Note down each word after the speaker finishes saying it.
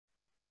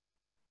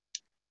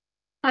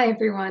Hi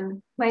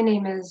everyone, my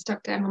name is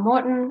Dr. Emma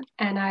Morton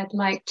and I'd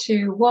like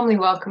to warmly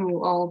welcome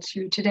you all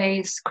to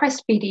today's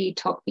CREST.BD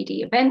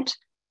talkBD event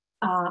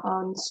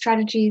on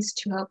strategies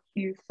to help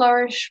you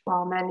flourish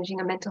while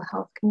managing a mental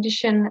health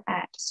condition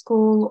at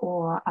school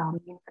or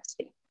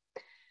university.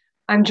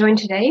 I'm joined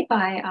today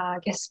by our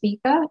guest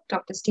speaker,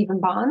 Dr. Stephen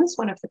Barnes,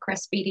 one of the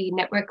CREST.BD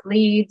network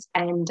leads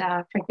and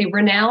frankly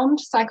renowned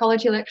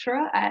psychology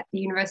lecturer at the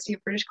University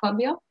of British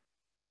Columbia.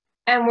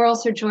 And we're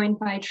also joined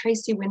by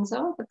Tracy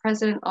Windsor, the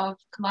president of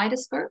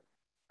Kaleidoscope,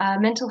 a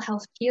mental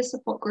health peer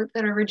support group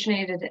that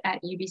originated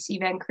at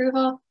UBC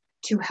Vancouver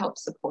to help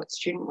support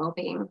student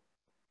wellbeing.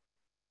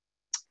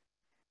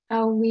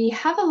 We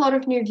have a lot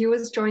of new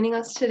viewers joining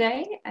us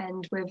today,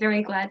 and we're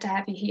very glad to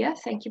have you here.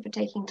 Thank you for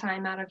taking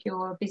time out of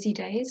your busy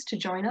days to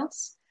join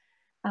us.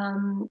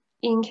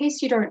 In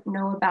case you don't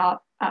know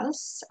about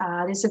us,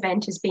 this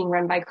event is being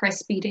run by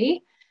CREST.BD,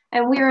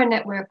 and we're a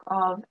network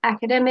of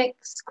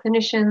academics,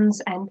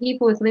 clinicians, and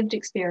people with lived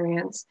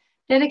experience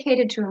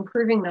dedicated to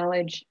improving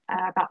knowledge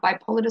about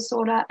bipolar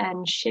disorder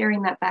and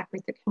sharing that back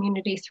with the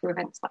community through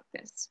events like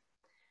this.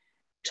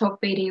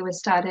 talkBD was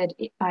started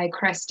by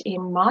CREST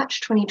in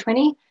March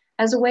 2020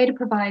 as a way to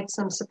provide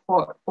some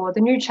support for the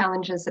new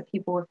challenges that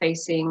people were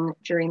facing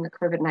during the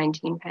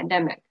COVID-19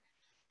 pandemic.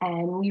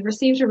 And we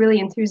received a really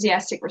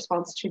enthusiastic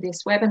response to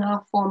this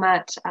webinar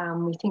format.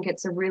 We think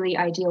it's a really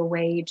ideal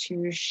way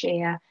to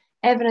share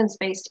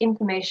evidence-based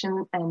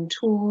information and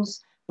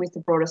tools with the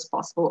broadest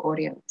possible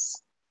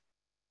audience.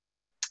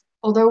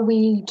 Although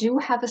we do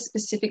have a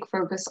specific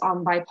focus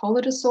on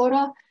bipolar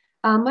disorder,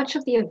 much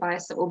of the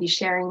advice that we'll be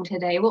sharing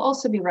today will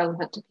also be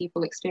relevant to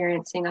people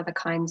experiencing other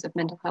kinds of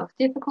mental health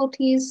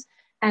difficulties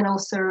and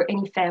also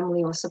any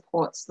family or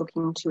supports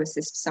looking to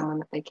assist someone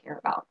that they care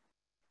about.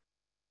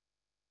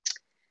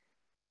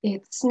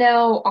 It's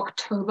now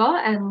October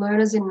and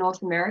learners in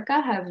North America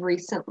have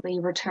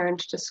recently returned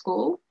to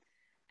school.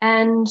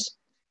 And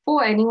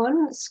for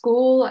anyone,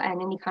 school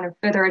and any kind of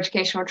further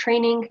educational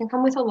training can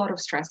come with a lot of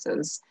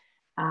stresses,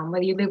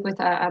 whether you live with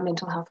a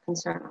mental health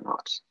concern or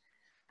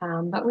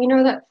not. But we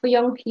know that for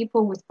young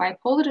people with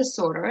bipolar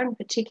disorder, and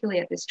particularly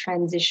at this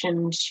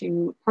transition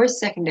to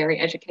post-secondary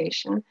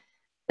education,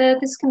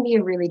 that this can be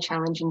a really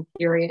challenging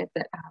period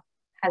that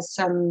has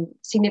some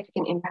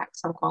significant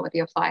impacts on quality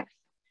of life.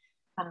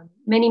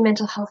 Many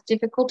mental health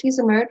difficulties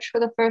emerge for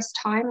the first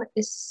time at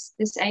this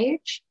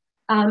age.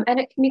 And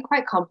it can be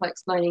quite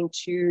complex learning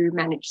to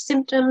manage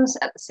symptoms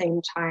at the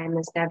same time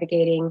as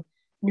navigating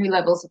new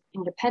levels of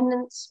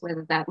independence,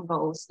 whether that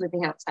involves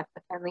living outside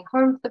the family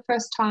home for the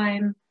first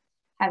time,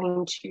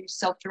 having to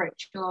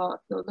self-direct your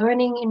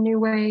learning in new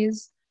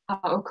ways,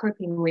 or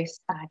coping with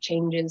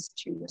changes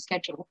to your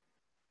schedule.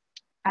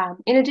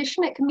 In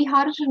addition, it can be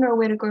harder to know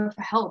where to go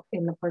for help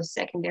in the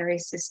post-secondary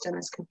system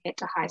as compared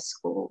to high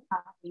school.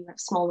 You have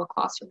smaller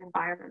classroom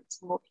environments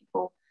and more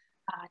people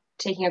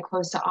taking a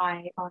closer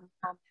eye on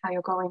how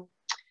you're going.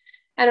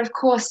 And of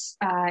course,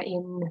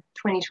 in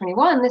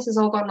 2021, this has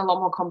all gotten a lot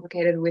more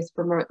complicated with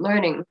remote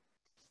learning.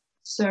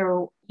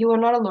 So you are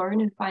not alone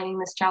in finding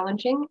this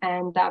challenging,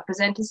 and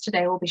presenters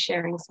today will be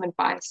sharing some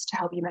advice to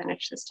help you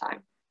manage this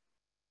time.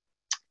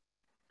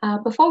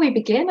 Before we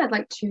begin, I'd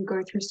like to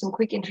go through some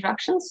quick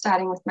introductions,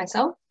 starting with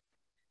myself.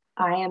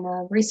 I am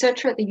a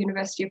researcher at the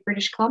University of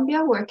British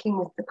Columbia, working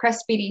with the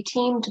CREST.BD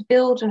team to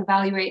build and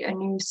evaluate a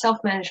new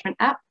self-management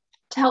app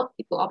to help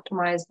people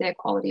optimize their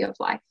quality of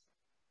life.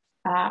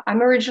 I'm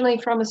originally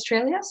from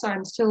Australia, so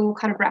I'm still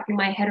kind of wrapping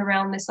my head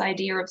around this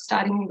idea of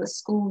starting the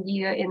school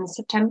year in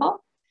September.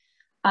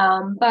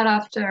 But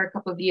after a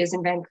couple of years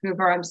in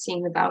Vancouver, I'm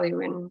seeing the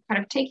value in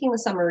kind of taking the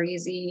summer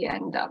easy,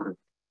 and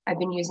I've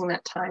been using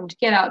that time to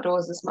get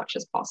outdoors as much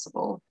as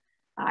possible.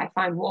 I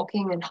find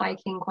walking and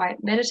hiking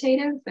quite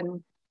meditative,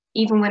 and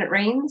even when it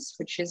rains,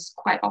 which is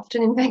quite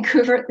often in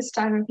Vancouver at this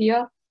time of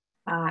year,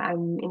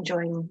 I'm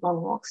enjoying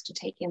long walks to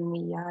take in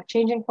the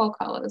changing fall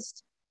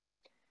colors.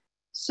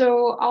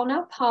 So I'll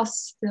now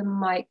pass the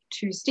mic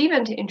to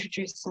Stephen to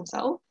introduce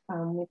himself.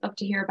 We'd love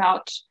to hear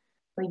about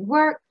where you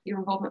work, your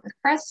involvement with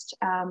CREST,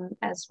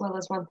 as well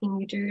as one thing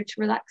you do to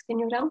relax in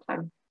your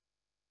downtime.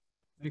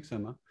 Thanks,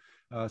 Emma.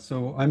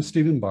 So I'm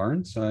Stephen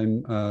Barnes.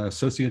 I'm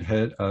associate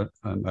head.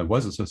 I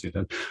was associate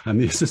head. I'm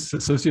the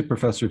associate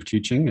professor of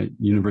teaching at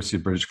University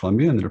of British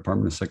Columbia in the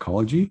Department of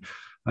Psychology.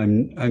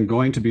 I'm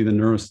going to be the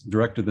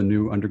director of the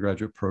new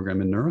undergraduate program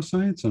in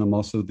neuroscience, and I'm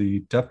also the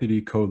deputy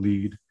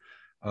co-lead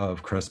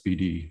of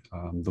CREST.BD,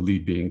 the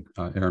lead being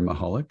Erin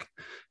Mahalik.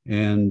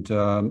 And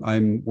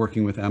I'm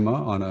working with Emma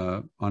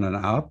on an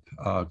app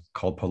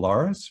called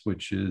Polaris,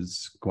 which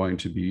is going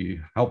to be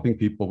helping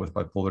people with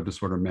bipolar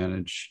disorder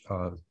manage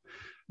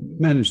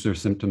their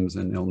symptoms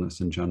and illness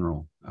in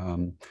general.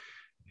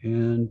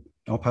 And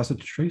I'll pass it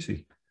to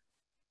Tracy.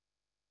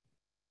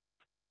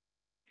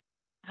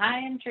 Hi,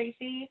 I'm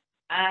Tracy.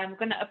 I'm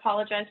going to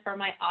apologize for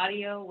my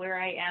audio.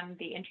 Where I am,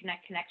 the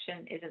internet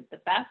connection isn't the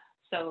best,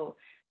 so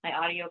my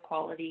audio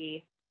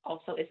quality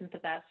also isn't the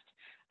best.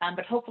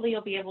 But hopefully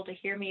you'll be able to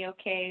hear me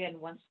okay, and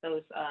once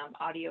those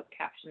audio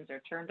captions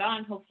are turned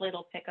on, hopefully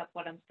it'll pick up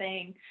what I'm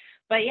saying.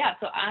 But yeah,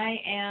 so I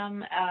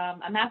am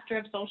a Master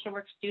of Social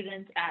Work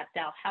student at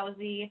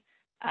Dalhousie.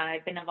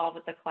 I've been involved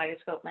with the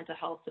Kaleidoscope Mental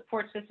Health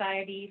Support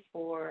Society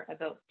for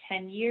about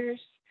 10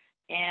 years.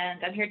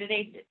 And I'm here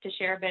today to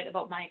share a bit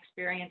about my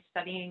experience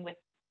studying with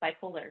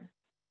bipolar.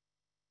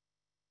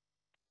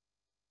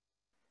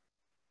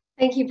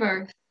 Thank you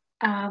both.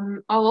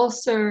 I'll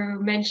also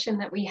mention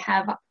that we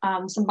have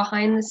some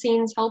behind the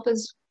scenes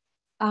helpers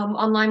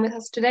online with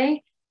us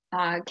today.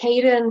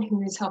 Caden,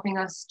 who's helping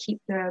us keep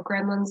the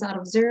gremlins out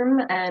of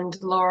Zoom,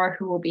 and Laura,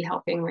 who will be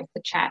helping with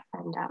the chat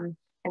and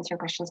answering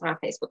questions on our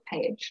Facebook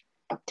page.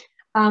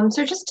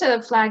 So just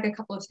to flag a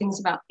couple of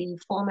things about the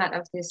format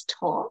of this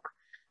talk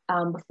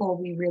before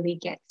we really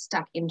get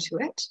stuck into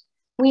it.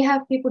 We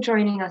have people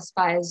joining us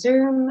via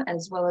Zoom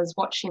as well as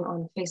watching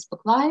on Facebook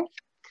Live.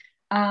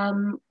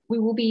 We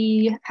will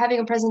be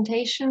having a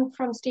presentation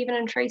from Stephen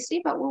and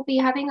Tracy, but we'll be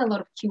having a lot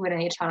of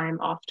Q&A time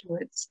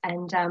afterwards.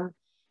 And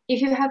if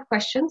you have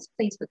questions,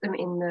 please put them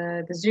in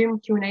the Zoom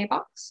Q&A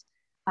box,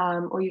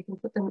 or you can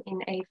put them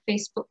in a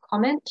Facebook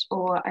comment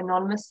or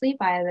anonymously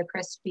via the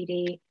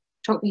CREST.BD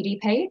talkBD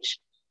page,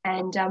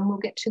 and we'll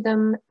get to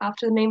them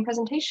after the main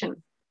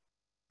presentation.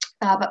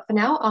 But for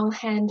now, I'll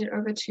hand it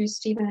over to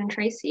Stephen and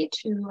Tracy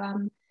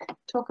to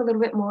talk a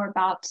little bit more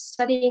about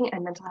studying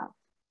and mental health.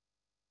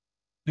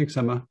 Thanks,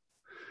 Emma.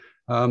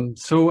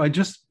 So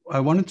I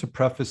wanted to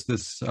preface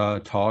this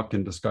talk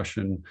and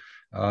discussion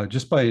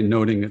just by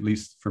noting, at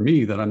least for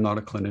me, that I'm not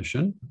a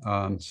clinician.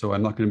 So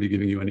I'm not going to be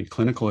giving you any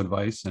clinical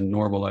advice, and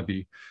nor will I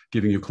be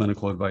giving you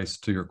clinical advice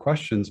to your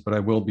questions, but I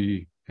will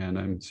be, and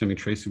I'm assuming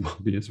Tracy will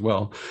be as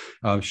well,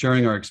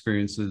 sharing our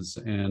experiences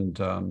and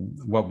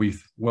what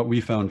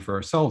we found for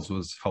ourselves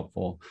was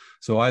helpful.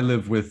 So I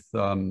live with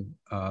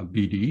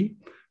BD,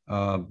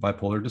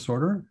 bipolar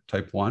disorder,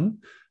 type 1.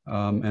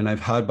 And I've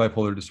had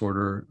bipolar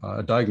disorder,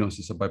 a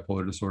diagnosis of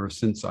bipolar disorder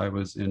since I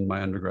was in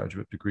my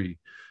undergraduate degree,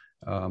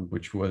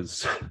 which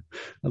was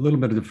a little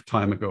bit of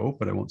time ago,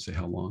 but I won't say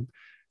how long.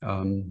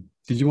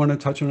 Did you want to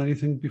touch on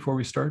anything before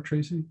we start,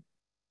 Tracy?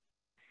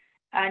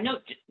 No,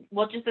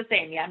 well, just the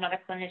same. Yeah, I'm not a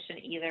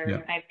clinician either.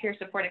 Yeah. I have peer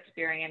support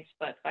experience,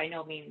 but by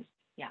no means,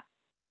 yeah.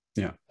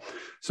 Yeah.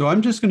 So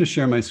I'm just going to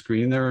share my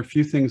screen. There are a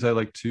few things I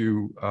like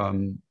to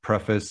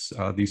preface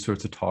these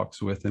sorts of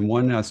talks with, and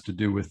one has to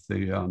do with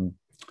the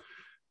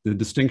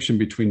distinction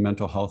between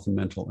mental health and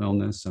mental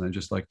illness. And I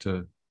just like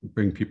to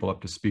bring people up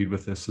to speed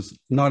with this. As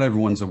not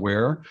everyone's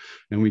aware,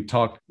 and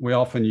we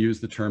often use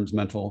the terms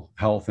mental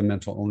health and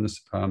mental illness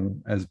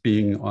as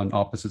being on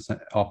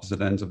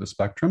opposite ends of a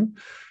spectrum.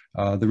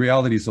 The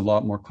reality is a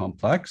lot more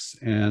complex.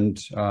 And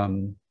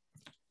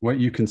what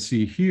you can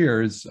see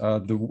here is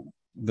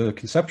the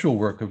conceptual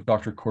work of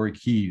Dr. Corey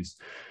Keyes.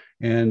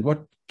 And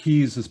what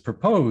Keyes has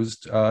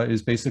proposed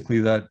is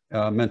basically that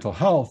mental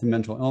health and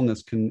mental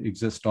illness can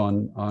exist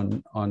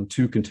on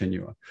two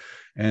continua.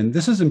 And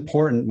this is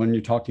important when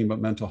you're talking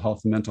about mental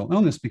health and mental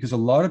illness, because a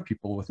lot of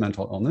people with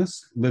mental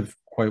illness live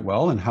quite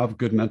well and have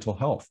good mental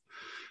health.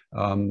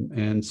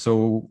 And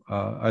so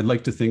I'd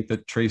like to think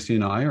that Tracy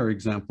and I are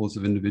examples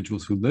of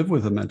individuals who live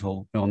with a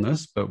mental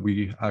illness, but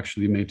we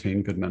actually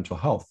maintain good mental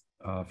health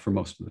for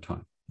most of the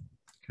time.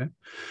 Okay.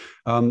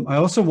 I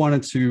also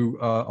wanted to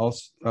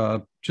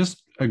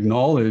just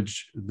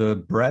acknowledge the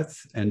breadth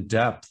and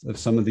depth of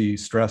some of the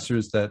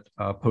stressors that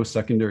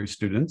post-secondary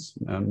students,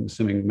 I'm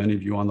assuming many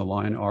of you on the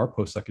line are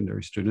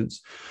post-secondary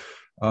students,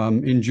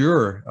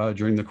 endure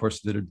during the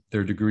course of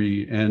their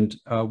degree. And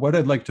what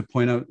I'd like to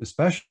point out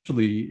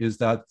especially is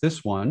that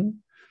this one,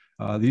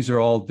 these are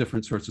all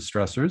different sorts of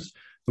stressors.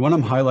 The one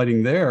I'm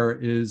highlighting there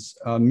is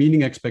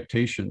meeting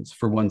expectations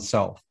for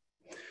oneself.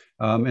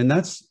 And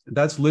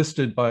that's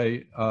listed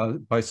by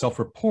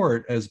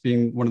self-report as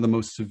being one of the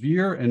most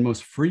severe and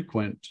most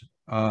frequent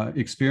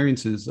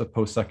experiences of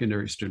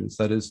post-secondary students.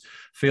 That is,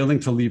 failing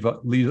to live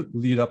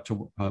up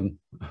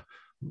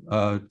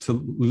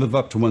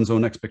to one's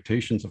own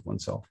expectations of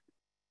oneself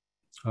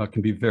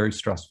can be very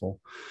stressful,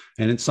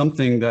 and it's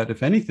something that,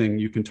 if anything,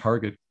 you can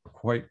target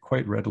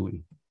quite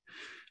readily.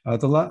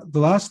 The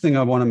last thing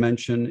I want to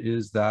mention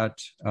is that.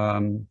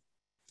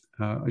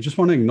 I just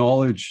want to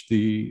acknowledge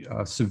the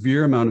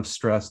severe amount of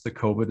stress that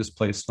COVID has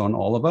placed on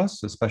all of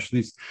us,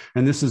 especially,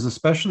 and this is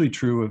especially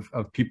true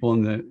of people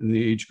in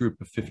the age group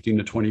of 15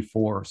 to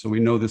 24. So we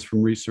know this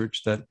from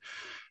research that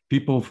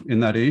people in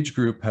that age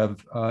group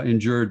have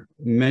endured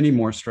many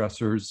more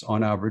stressors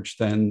on average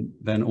than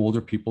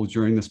older people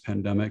during this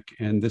pandemic.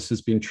 And this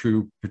has been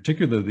true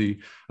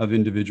particularly of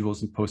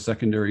individuals in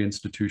post-secondary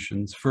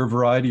institutions for a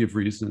variety of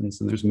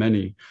reasons, and there's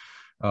many.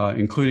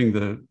 Including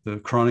the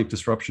chronic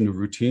disruption of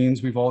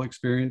routines we've all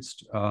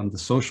experienced, the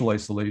social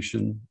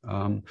isolation,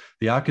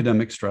 the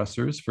academic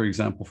stressors, for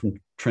example, from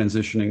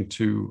transitioning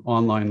to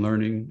online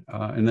learning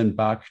and then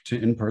back to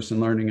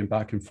in-person learning and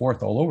back and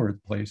forth all over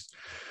the place,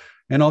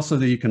 and also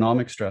the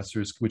economic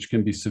stressors, which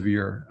can be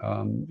severe.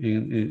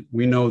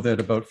 We know that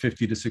about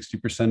 50 to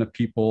 60% of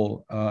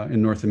people in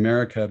North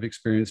America have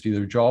experienced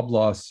either job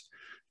loss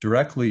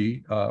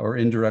directly or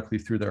indirectly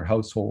through their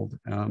household.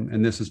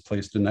 And this has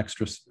placed an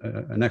extra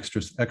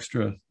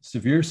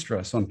severe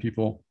stress on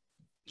people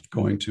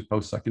going to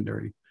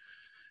post-secondary.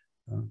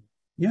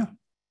 Yeah.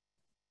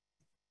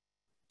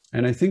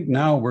 And I think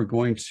now we're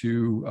going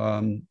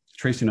to,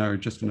 Tracy and I are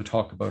just going to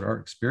talk about our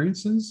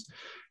experiences,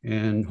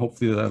 and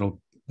hopefully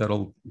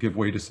that'll give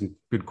way to some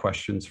good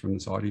questions from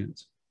this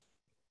audience.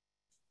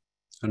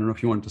 I don't know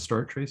if you wanted to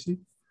start, Tracy.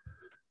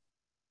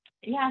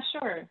 Yeah,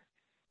 sure.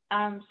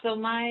 So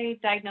my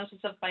diagnosis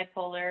of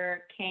bipolar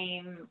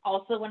came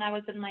also when I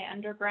was in my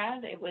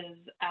undergrad. It was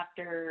at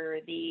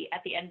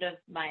the end of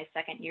my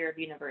second year of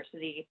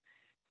university.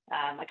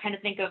 I kind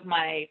of think of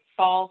my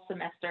fall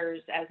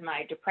semesters as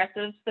my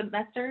depressive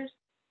semesters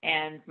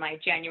and my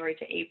January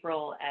to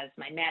April as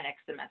my manic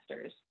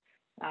semesters.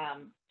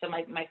 So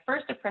my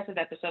first depressive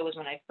episode was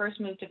when I first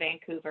moved to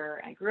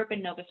Vancouver. I grew up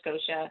in Nova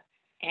Scotia,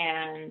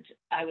 and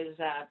I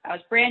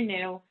was brand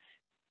new.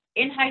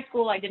 In high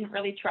school, I didn't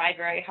really try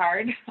very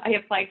hard. I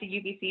applied to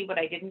UBC, but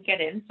I didn't get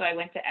in, so I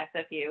went to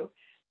SFU.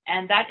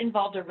 And that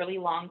involved a really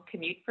long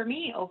commute for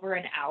me, over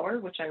an hour,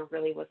 which I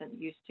really wasn't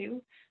used to.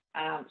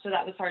 So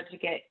that was hard to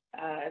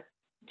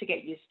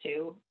get used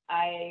to.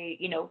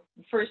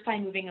 First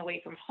time moving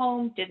away from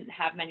home, didn't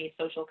have many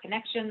social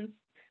connections,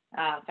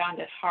 found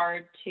it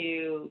hard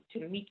to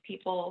meet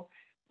people.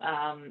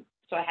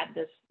 So I had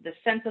this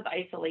sense of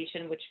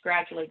isolation, which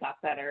gradually got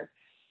better.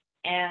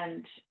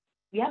 And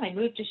yeah, my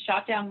mood just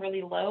shot down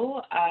really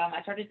low. I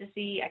started to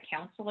see a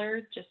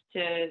counselor just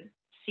to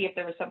see if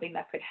there was something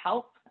that could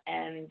help.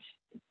 And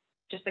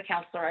just the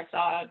counselor I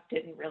saw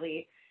didn't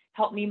really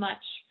help me much.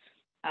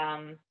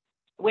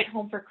 Went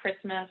home for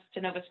Christmas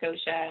to Nova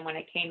Scotia, and when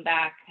I came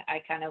back,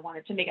 I kind of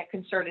wanted to make a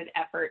concerted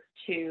effort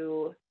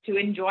to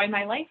enjoy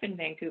my life in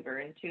Vancouver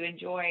and to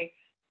enjoy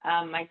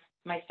my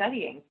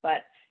studying.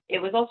 But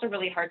it was also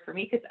really hard for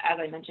me because, as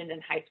I mentioned,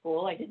 in high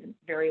school, I didn't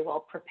very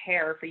well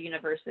prepare for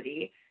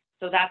university.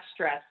 So that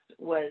stress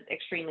was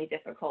extremely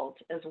difficult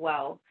as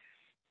well.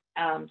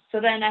 So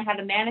then I had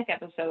a manic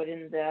episode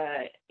in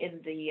the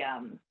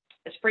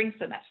spring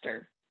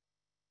semester.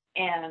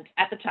 And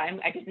at the time,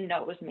 I didn't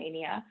know it was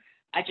mania.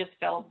 I just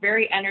felt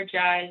very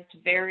energized,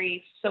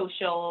 very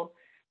social,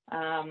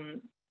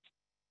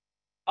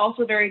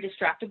 also very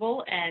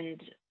distractible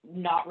and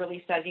not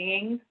really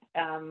studying.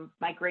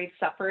 My grades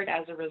suffered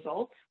as a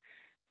result.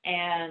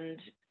 And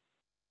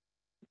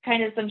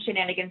kind of some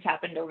shenanigans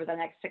happened over the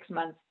next 6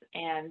 months.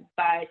 And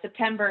by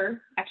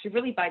September, actually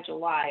really by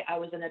July, I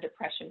was in a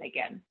depression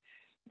again.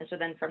 And so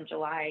then from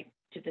July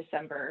to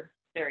December,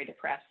 very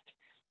depressed.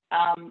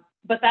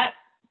 But that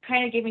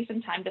kind of gave me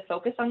some time to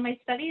focus on my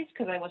studies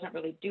because I wasn't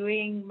really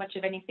doing much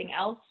of anything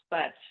else,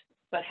 but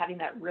having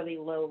that really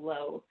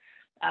low.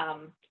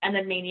 And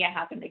then mania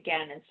happened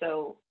again. And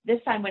so this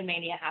time when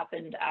mania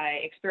happened, I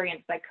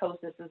experienced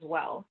psychosis as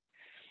well.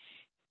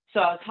 So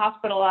I was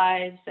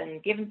hospitalized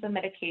and given some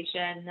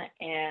medication,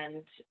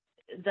 and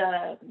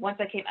once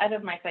I came out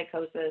of my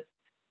psychosis,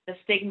 the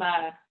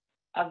stigma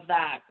of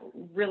that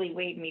really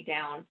weighed me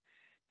down.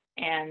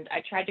 And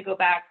I tried to go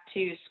back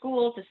to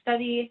school to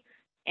study,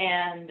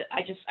 and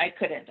I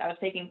couldn't. I was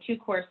taking 2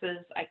 courses.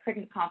 I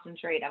couldn't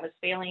concentrate. I was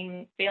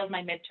failed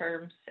my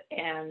midterms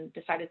and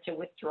decided to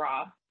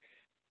withdraw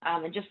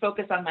and just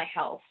focus on my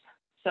health.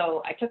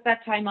 So I took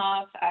that time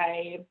off.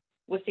 I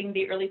was seeing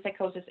the early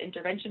psychosis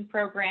intervention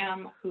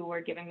program, who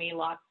were giving me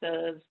lots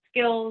of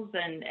skills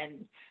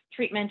and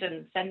treatment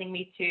and sending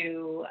me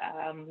to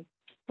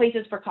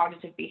places for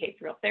cognitive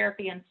behavioral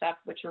therapy and stuff,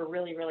 which were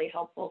really, really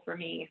helpful for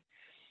me.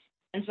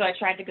 And so I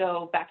tried to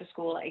go back to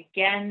school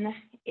again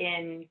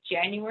in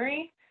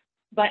January,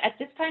 but at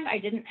this time I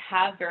didn't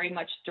have very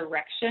much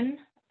direction.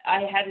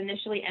 I had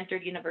initially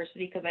entered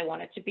university because I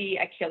wanted to be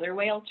a killer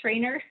whale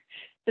trainer.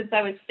 Since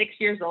I was 6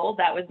 years old,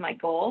 that was my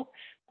goal.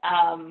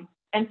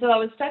 And so I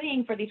was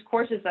studying for these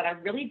courses that I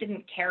really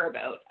didn't care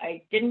about.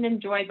 I didn't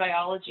enjoy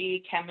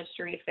biology,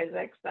 chemistry,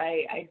 physics.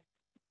 I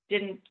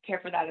didn't care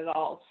for that at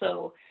all.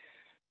 So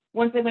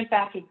once I went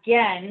back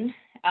again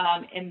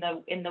in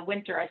the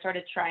winter, I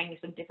started trying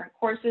some different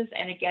courses.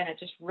 And again, it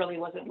just really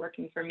wasn't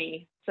working for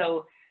me.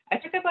 So I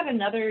took about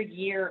another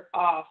year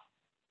off.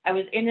 I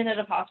was in and out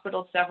of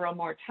hospital several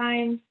more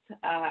times.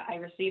 I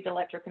received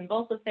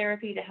electroconvulsive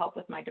therapy to help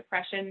with my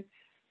depression.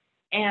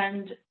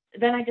 And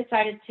then I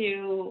decided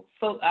to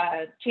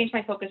change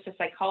my focus to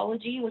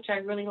psychology, which I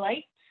really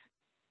liked.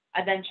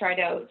 I then tried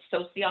out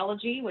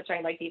sociology, which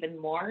I liked even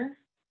more.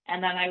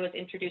 And then I was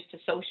introduced to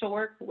social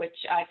work, which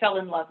I fell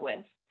in love with.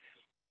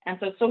 And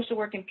so social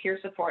work and peer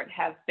support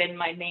have been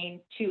my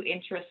main 2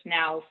 interests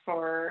now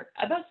for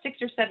about 6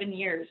 or 7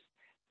 years.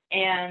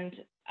 And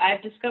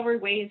I've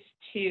discovered ways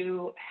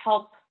to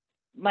help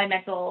my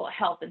mental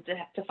health and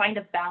to find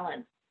a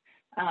balance.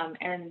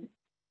 And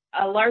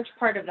a large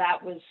part of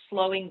that was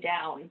slowing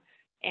down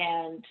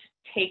and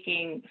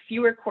taking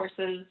fewer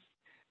courses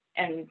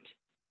and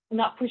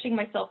not pushing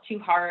myself too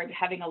hard,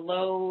 having a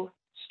low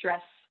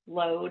stress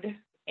load.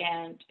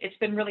 And it's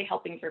been really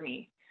helpful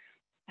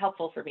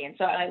for me. And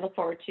so I look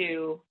forward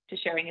to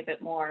sharing a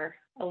bit more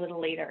a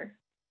little later.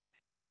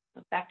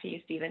 So back to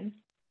you, Stephen.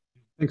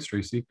 Thanks,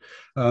 Tracy.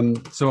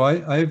 So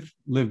I've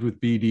lived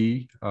with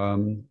BD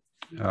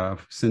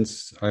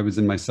since I was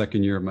in my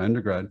second year of my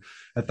undergrad.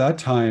 At that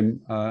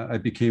time, I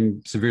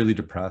became severely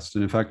depressed.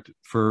 And in fact,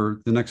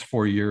 for the next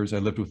 4 years, I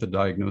lived with a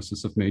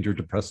diagnosis of major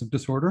depressive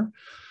disorder.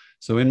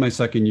 So in my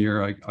second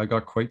year, I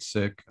got quite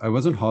sick. I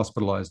wasn't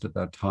hospitalized at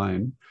that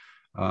time.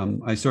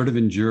 I sort of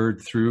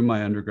endured through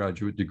my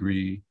undergraduate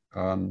degree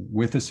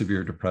with a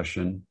severe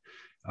depression,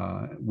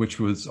 which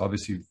was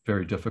obviously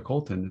very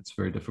difficult, and it's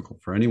very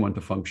difficult for anyone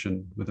to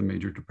function with a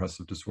major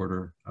depressive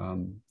disorder,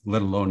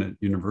 let alone at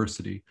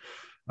university.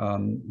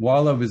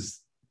 While I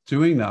was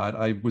doing that,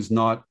 I was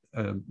not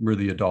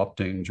really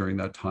adopting during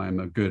that time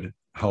a good,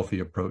 healthy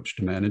approach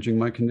to managing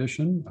my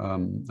condition.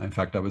 In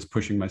fact, I was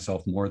pushing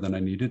myself more than I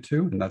needed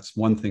to, and that's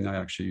one thing I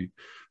actually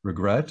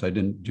regret. I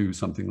didn't do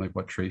something like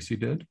what Tracy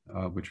did,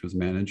 which was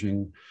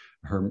managing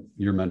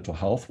your mental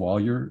health while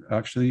you're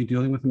actually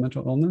dealing with a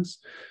mental illness.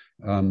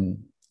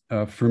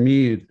 For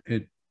me,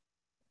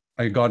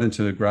 I got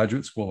into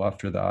graduate school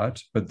after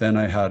that, but then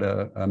I had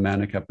a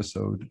manic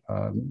episode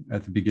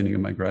at the beginning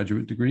of my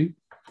graduate degree.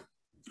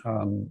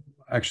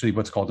 Actually,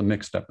 what's called a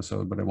mixed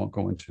episode, but I won't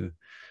go into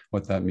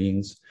what that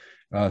means.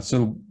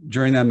 So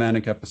during that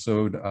manic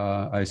episode,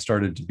 I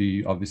started to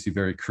be obviously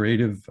very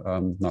creative.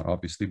 Not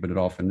obviously, but it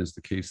often is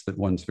the case that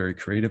one's very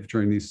creative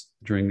during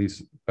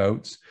these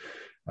bouts.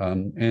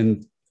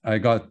 And I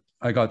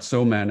got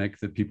so manic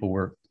that people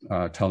were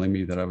telling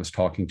me that I was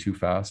talking too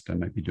fast. I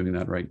might be doing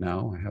that right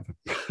now. I have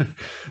a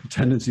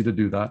tendency to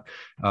do that.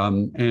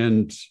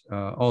 And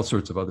all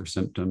sorts of other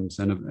symptoms.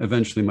 And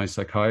eventually my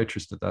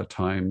psychiatrist at that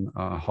time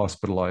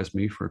hospitalized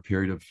me for a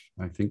period of,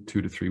 I think,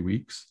 2 to 3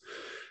 weeks.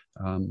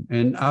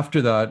 And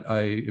after that,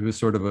 it was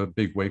sort of a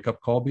big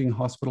wake-up call being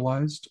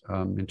hospitalized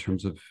in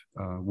terms of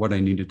what I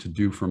needed to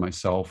do for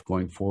myself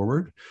going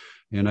forward.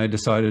 And I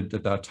decided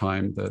at that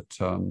time that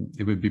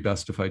it would be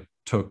best if I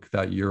took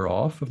that year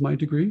off of my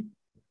degree.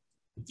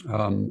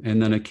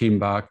 And then I came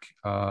back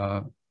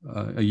a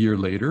year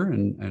later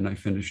and I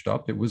finished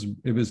up. It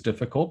was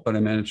difficult, but I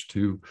managed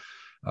to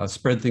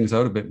spread things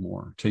out a bit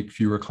more, take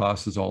fewer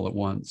classes all at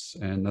once.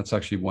 And that's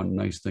actually one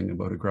nice thing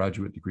about a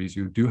graduate degree is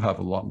you do have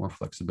a lot more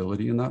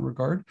flexibility in that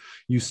regard.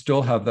 You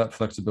still have that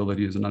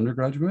flexibility as an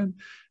undergraduate,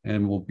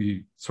 and we'll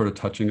be sort of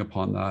touching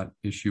upon that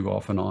issue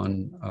off and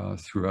on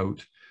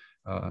throughout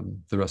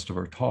the rest of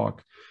our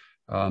talk.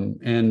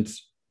 And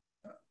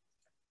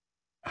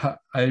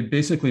I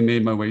basically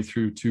made my way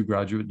through 2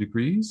 graduate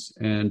degrees.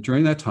 And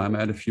during that time, I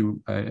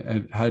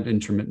had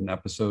intermittent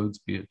episodes,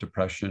 be it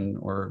depression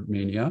or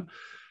mania.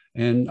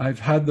 And I've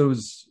had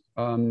those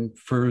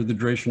for the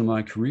duration of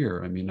my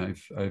career. I mean,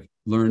 I've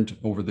learned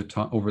over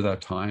that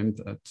time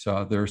that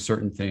there are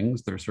certain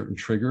things, there are certain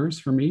triggers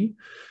for me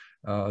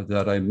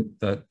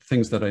that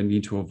things that I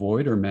need to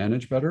avoid or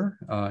manage better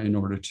in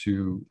order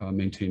to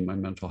maintain my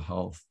mental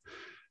health.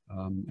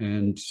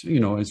 And,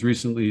 you know, as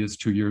recently as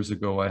 2 years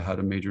ago, I had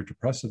a major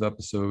depressive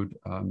episode.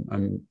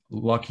 I'm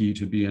lucky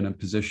to be in a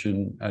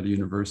position at a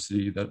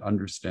university that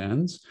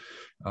understands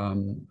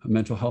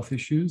mental health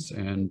issues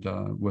and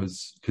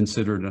was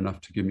considerate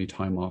enough to give me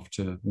time off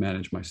to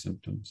manage my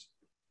symptoms.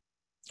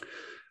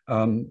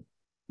 Did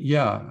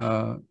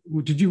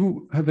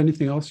you have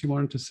anything else you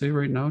wanted to say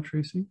right now,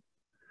 Tracy?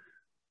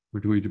 Or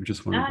do we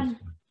just want to?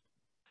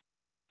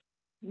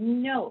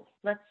 No,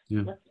 let's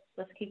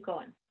keep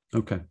going.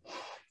 Okay.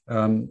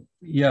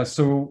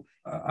 So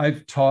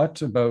I've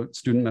taught about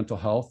student mental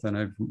health and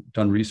I've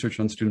done research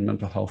on student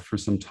mental health for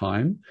some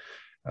time.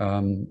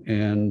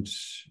 During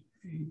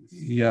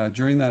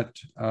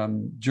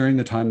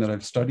the time that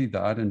I've studied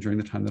that and during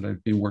the time that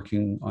I've been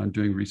working on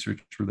doing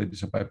research related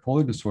to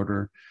bipolar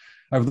disorder,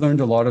 I've learned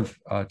a lot of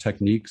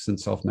techniques and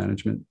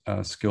self-management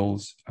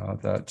skills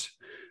that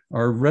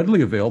are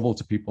readily available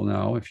to people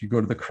now. If you go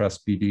to the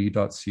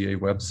CREST.BD.ca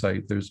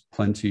website, there's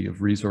plenty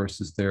of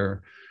resources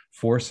there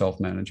for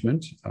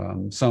self-management.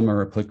 Some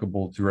are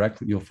applicable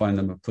directly, you'll find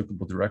them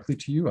applicable directly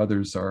to you.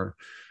 Others are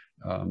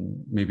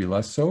maybe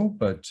less so,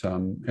 but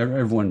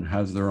everyone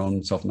has their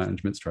own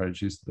self-management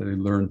strategies that they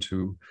learn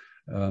to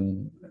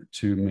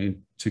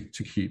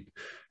keep.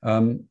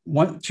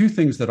 2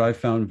 things that I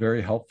found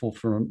very helpful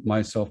for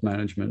my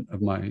self-management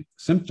of my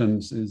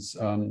symptoms is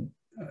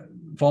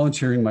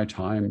volunteering my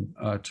time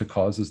to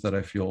causes that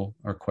I feel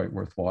are quite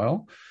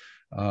worthwhile.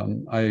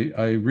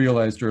 I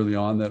realized early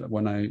on that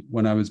when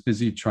I was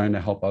busy trying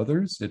to help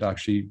others, it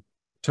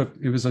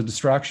was a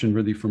distraction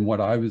really from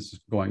what I was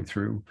going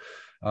through.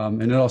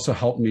 And it also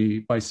helped me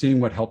by seeing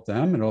what helped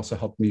them. It also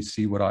helped me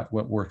see what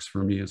works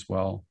for me as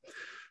well.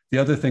 The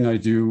other thing I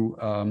do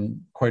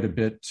quite a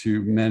bit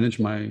to manage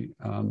my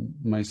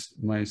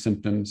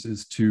symptoms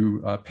is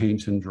to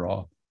paint and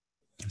draw.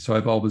 So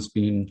I've always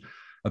been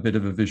a bit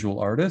of a visual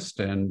artist,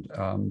 and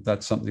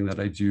that's something that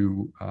I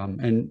do.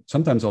 And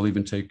sometimes I'll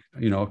even take,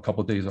 a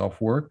couple of days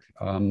off work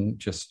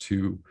just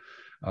to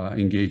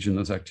engage in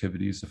those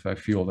activities if I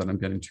feel that I'm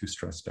getting too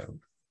stressed out.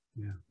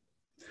 Yeah.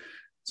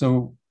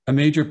 So a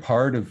major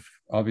part of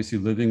obviously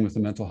living with a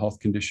mental health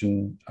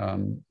condition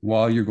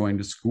while you're going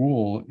to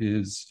school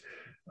is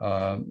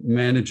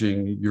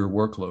managing your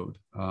workload.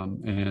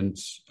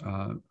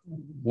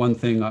 One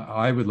thing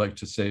I would like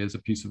to say as a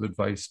piece of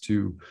advice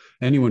to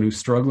anyone who's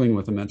struggling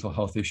with a mental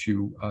health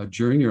issue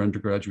during your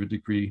undergraduate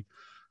degree,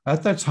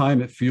 at that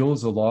time, it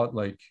feels a lot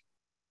like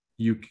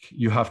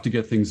you have to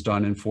get things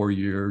done in 4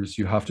 years.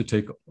 You have to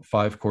take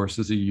 5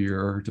 courses a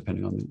year,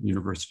 depending on the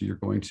university you're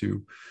going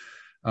to.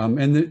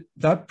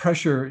 That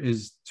pressure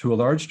is, to a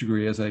large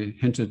degree, as I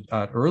hinted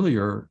at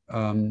earlier,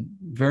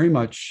 very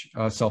much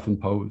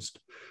self-imposed.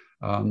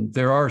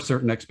 There are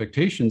certain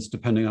expectations,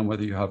 depending on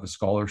whether you have a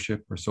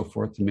scholarship or so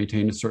forth, to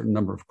maintain a certain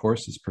number of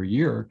courses per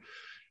year.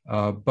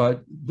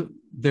 But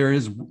there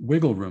is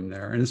wiggle room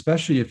there. And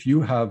especially if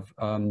you have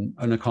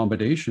an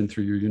accommodation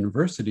through your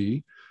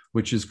university,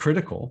 which is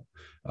critical.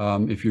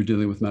 If you're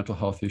dealing with mental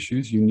health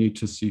issues, you need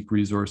to seek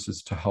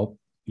resources to help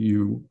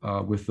you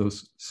with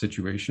those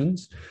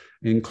situations,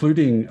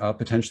 including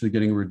potentially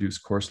getting a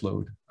reduced course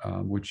load,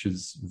 which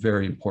is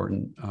very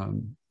important,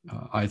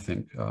 I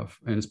think,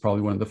 and it's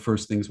probably one of the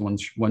first things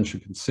one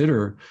should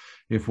consider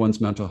if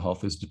one's mental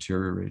health is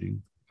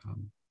deteriorating.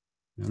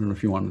 I don't know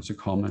if you wanted to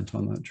comment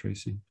on that,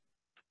 Tracy.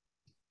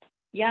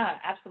 Yeah,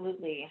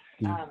 absolutely.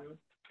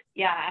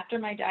 Yeah, after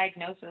my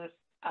diagnosis,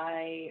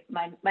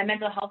 my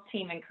mental health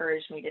team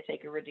encouraged me to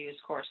take a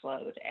reduced course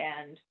load,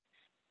 and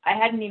I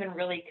hadn't even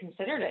really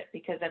considered it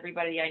because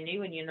everybody I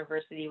knew in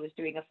university was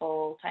doing a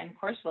full-time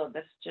course load.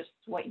 That's just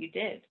what you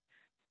did.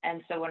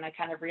 And so when I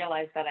kind of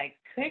realized that I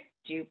could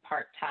do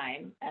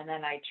part-time, and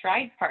then I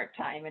tried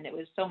part-time and it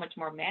was so much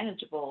more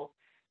manageable,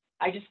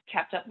 I just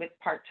kept up with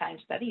part-time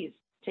studies,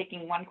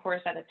 taking one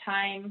course at a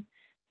time,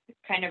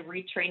 kind of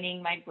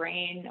retraining my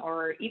brain,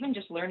 or even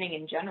just learning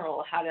in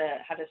general how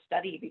to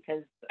study,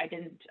 because I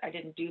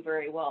didn't do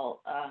very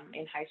well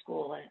in high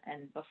school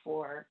and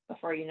before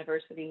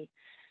university.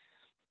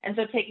 And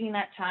so taking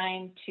that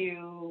time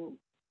to,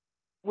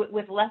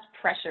 with less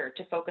pressure,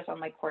 to focus on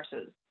my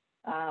courses.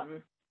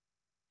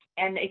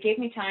 And it gave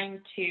me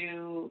time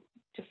to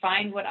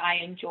find what I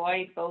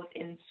enjoyed both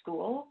in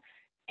school,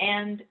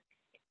 and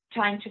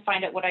time to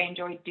find out what I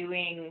enjoyed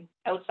doing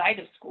outside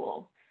of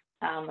school.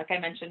 Like I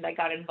mentioned, I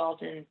got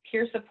involved in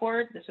peer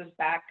support. This was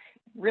back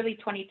really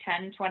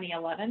 2010,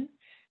 2011.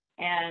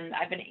 And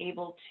I've been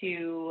able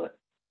to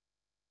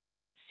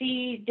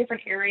see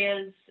different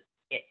areas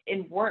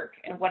in work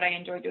and what I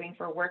enjoy doing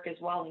for work as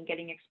well, and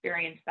getting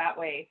experience that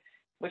way,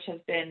 which has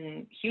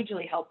been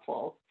hugely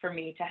helpful for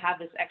me to have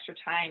this extra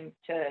time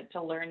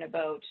to learn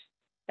about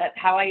that,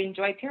 how I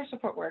enjoy peer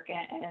support work,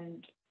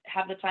 and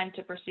have the time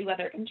to pursue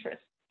other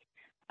interests.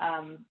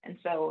 And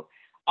so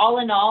all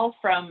in all,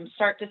 from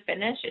start to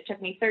finish, it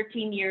took me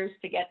 13 years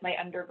to get my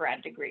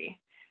undergrad degree.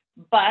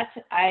 But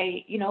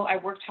I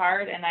worked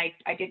hard, and I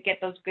did get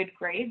those good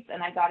grades,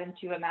 and I got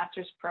into a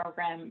master's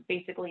program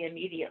basically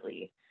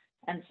immediately.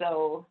 And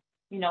so,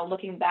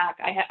 looking back,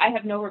 I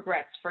have no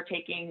regrets for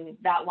taking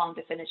that long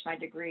to finish my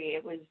degree.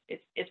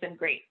 It's been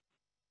great.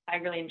 I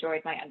really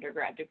enjoyed my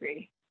undergrad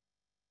degree.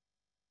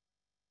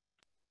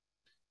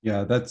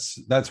 Yeah,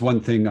 that's one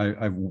thing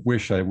I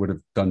wish I would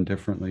have done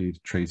differently,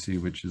 Tracy,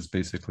 which is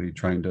basically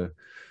trying to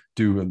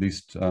do at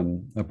least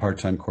a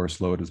part-time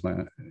course load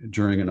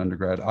during an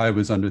undergrad. I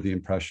was under the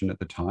impression at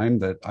the time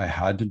that I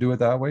had to do it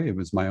that way. It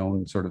was my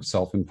own sort of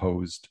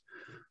self-imposed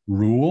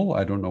rule.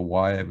 I don't know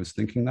why I was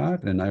thinking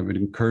that. And I would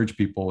encourage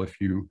people,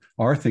 if you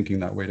are thinking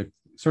that way, to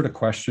sort of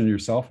question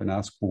yourself and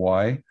ask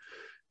why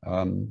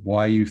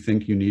you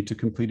think you need to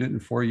complete it in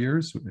 4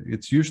 years.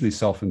 It's usually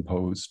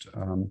self-imposed.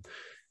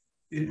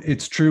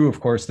 It's true, of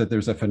course, that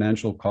there's a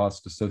financial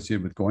cost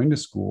associated with going to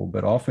school,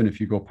 but often if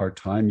you go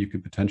part-time, you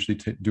could potentially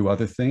do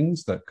other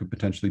things that could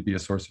potentially be a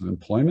source of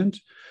employment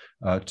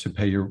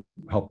to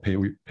help pay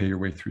your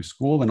way through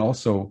school, and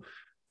also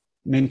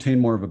maintain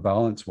more of a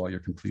balance while you're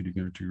completing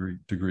your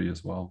degree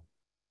as well.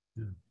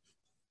 Yeah.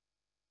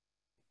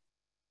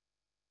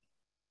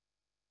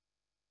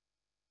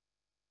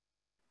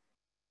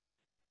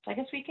 So I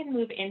guess we can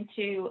move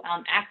into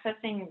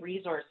accessing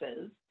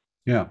resources.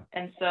 Yeah.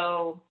 And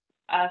so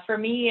for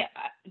me,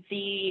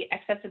 the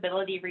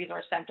accessibility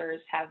resource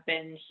centers have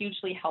been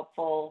hugely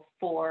helpful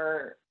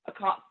for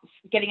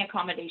getting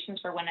accommodations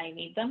for when I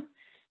need them,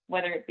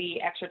 whether it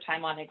be extra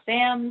time on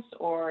exams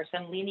or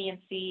some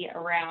leniency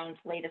around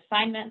late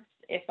assignments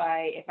if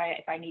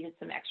I needed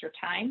some extra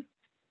time.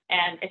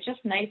 And it's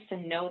just nice to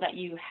know that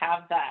you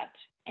have that.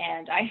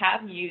 And I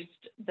have used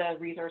the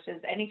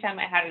resources. Anytime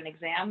I had an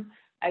exam,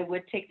 I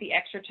would take the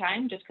extra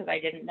time just because I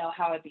didn't know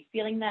how I'd be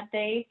feeling that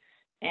day.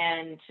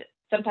 And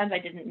sometimes I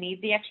didn't need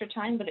the extra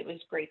time, but it was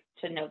great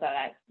to know that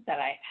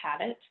I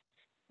had it.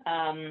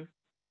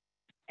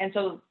 And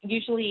so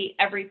usually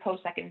every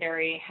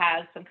post-secondary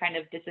has some kind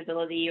of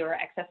disability or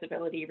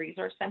accessibility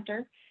resource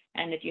center.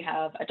 And if you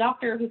have a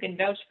doctor who can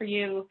vouch for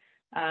you,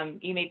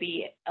 you may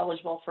be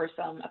eligible for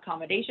some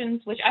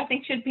accommodations, which I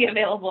think should be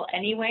available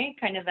anyway,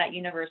 kind of that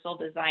universal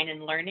design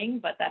and learning,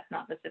 but that's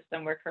not the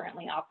system we're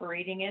currently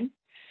operating in.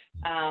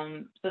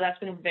 So that's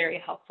been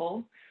very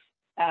helpful.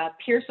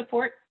 Peer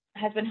support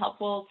has been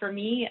helpful for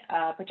me,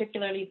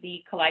 particularly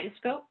the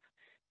Kaleidoscope.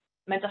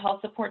 Mental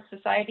Health Support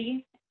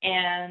Society.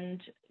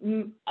 And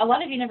a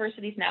lot of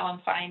universities now,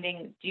 I'm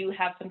finding, do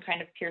have some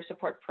kind of peer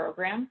support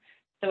program.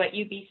 So at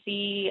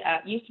UBC,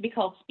 it used to be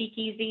called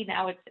Speakeasy,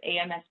 now it's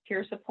AMS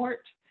Peer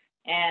Support.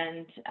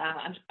 And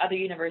other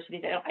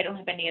universities, I don't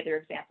have any other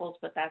examples,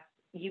 but that's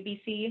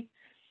UBC.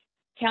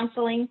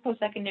 Counseling,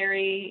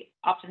 post-secondary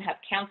often have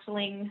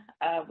counseling,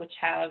 which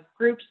have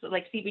groups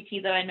like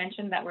CBT that I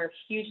mentioned that were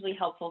hugely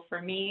helpful for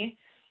me.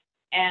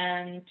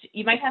 And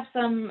you might have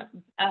some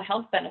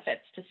health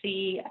benefits to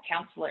see a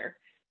counselor.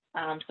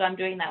 So I'm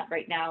doing that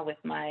right now with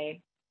my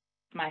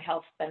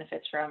health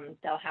benefits from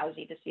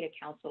Dalhousie to see a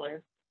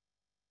counselor.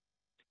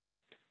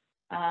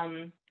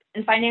 And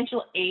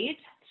financial aid.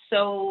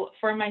 So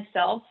for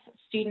myself,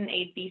 Student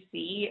Aid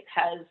BC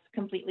has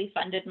completely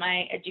funded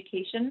my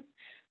education,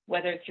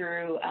 whether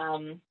through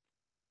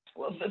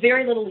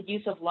very little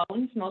use of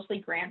loans, mostly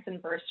grants and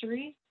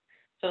bursaries.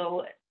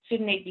 So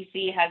Student Aid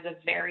BC has a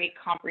very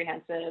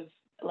comprehensive,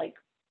 like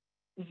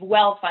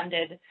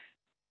well-funded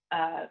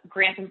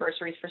grants and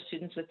bursaries for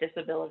students with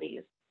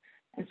disabilities.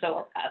 And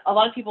so a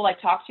lot of people I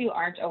talk to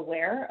aren't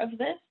aware of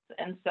this.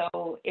 And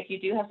so if you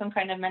do have some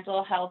kind of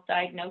mental health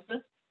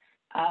diagnosis,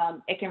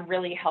 it can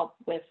really help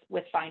with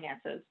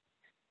finances.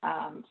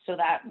 So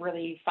that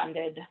really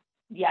funded,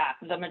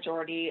 the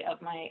majority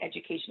of my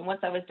education. Once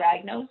I was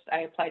diagnosed,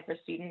 I applied for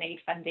student aid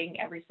funding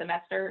every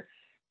semester,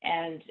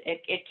 and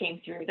it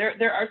came through.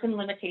 There are some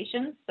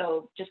limitations,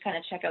 so just kind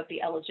of check out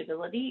the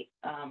eligibility,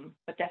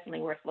 but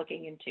definitely worth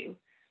looking into.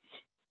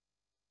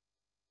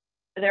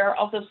 There are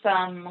also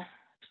some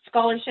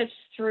scholarships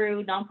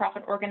through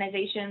nonprofit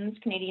organizations.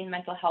 Canadian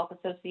Mental Health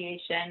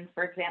Association,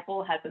 for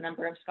example, has a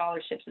number of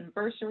scholarships and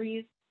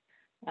bursaries.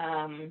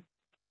 And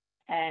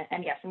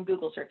yeah, some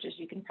Google searches,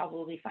 you can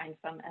probably find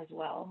some as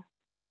well.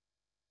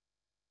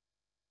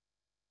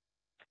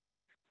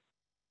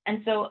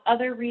 And so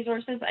other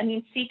resources, I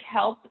mean, seek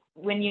help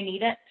when you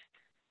need it.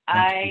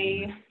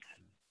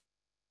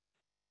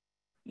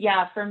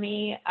 For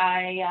me,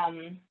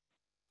 I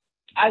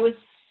was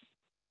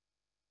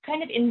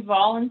kind of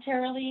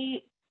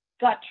involuntarily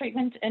got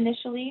treatment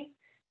initially.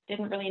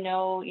 Didn't really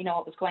know,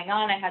 what was going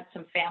on. I had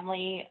some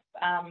family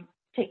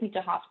take me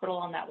to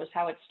hospital, and that was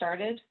how it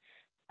started.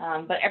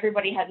 But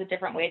everybody has a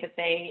different way that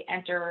they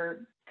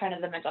enter kind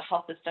of the mental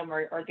health system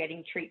or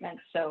getting treatment.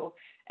 So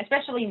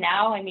especially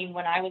now, I mean,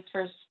 when I was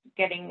first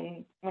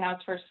getting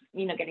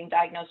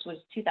diagnosed was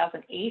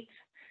 2008.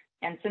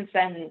 And since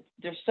then,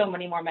 there's so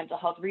many more mental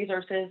health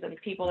resources, and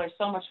people are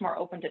so much more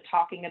open to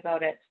talking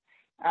about it.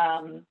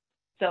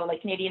 So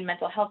like Canadian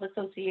Mental Health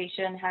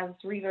Association has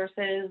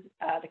resources,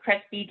 the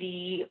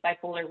CREST.BD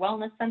Bipolar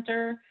Wellness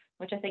Center,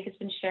 which I think has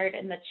been shared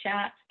in the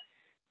chat.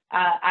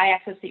 I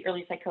access the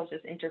Early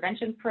Psychosis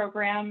Intervention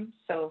Program.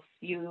 So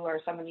if you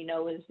or someone you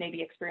know is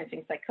maybe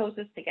experiencing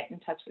psychosis, to get in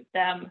touch with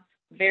them.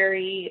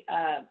 Very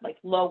like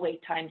low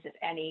wait times, if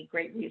any,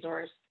 great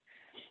resource.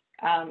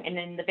 And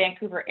in the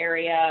Vancouver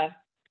area,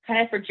 kind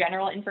of for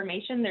general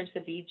information, there's the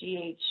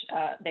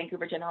VGH,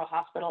 Vancouver General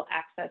Hospital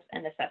Access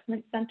and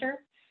Assessment Center,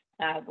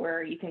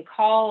 where you can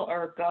call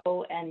or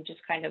go and just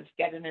kind of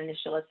get an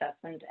initial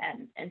assessment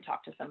and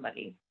talk to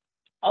somebody.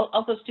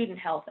 Also student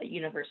health at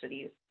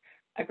universities,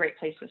 a great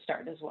place to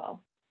start as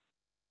well.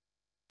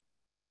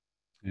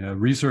 Yeah,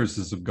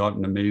 resources have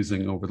gotten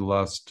amazing over the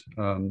last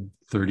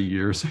 30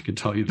 years, I can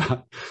tell you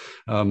that.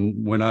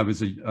 When I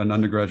was an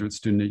undergraduate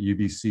student at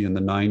UBC in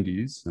the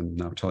 90s, I'm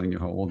now telling you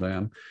how old I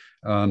am,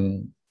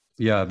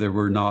 there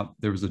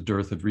was a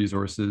dearth of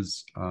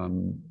resources.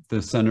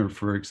 The Center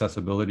for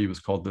Accessibility was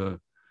called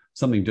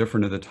something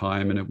different at the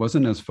time, and it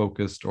wasn't as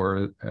focused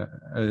or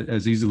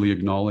as easily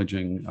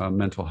acknowledging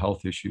mental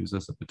health issues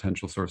as a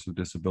potential source of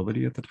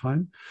disability at the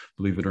time,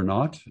 believe it or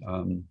not.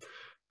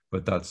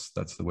 But that's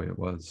the way it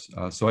was.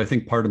 So I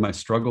think part of my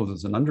struggles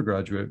as an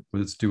undergraduate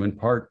was due in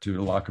part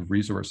to a lack of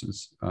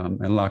resources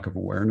and lack of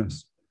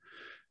awareness.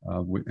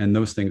 And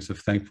those things have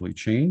thankfully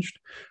changed.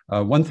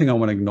 One thing I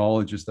want to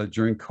acknowledge is that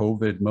during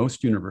COVID,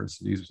 most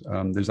universities,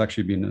 there's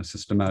actually been a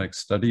systematic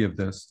study of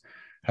this,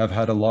 have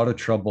had a lot of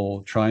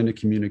trouble trying to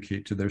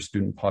communicate to their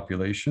student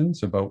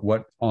populations about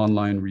what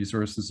online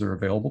resources are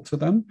available to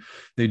them.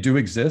 They do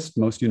exist,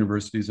 most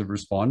universities have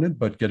responded,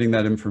 but getting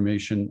that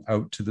information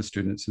out to the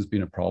students has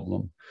been a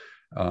problem.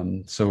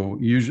 So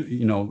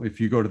usually,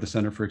 if you go to the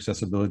Center for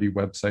Accessibility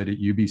website at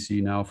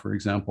UBC now, for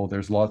example,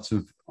 there's lots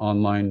of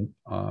online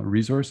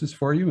resources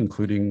for you,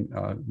 including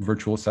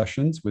virtual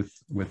sessions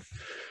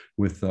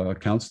with a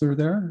counselor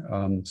there.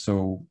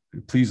 So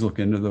please look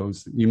into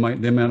those. They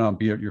may not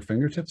be at your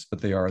fingertips, but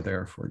they are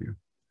there for you.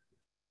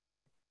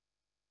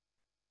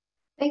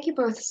 Thank you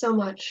both so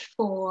much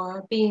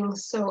for being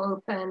so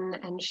open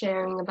and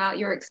sharing about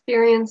your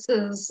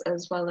experiences,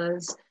 as well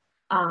as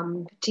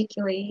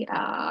particularly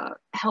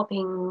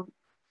helping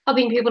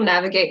people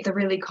navigate the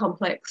really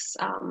complex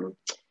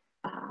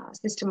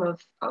system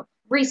of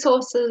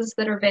resources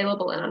that are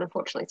available and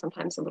unfortunately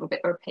sometimes a little bit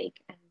opaque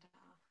and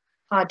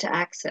hard to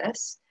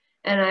access.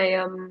 And I,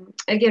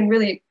 again,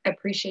 really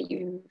appreciate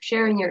you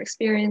sharing your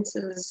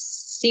experiences.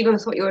 Stephen,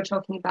 with what you were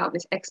talking about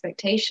with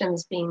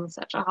expectations being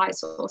such a high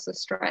source of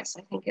stress,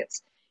 I think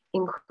it's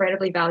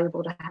incredibly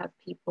valuable to have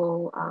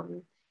people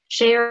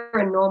share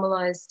and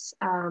normalize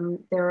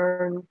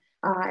their own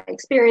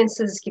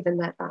experiences, given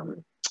that,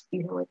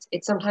 you know,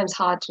 it's sometimes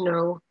hard to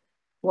know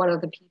what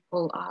other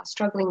people are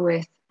struggling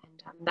with,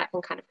 and that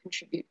can kind of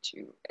contribute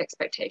to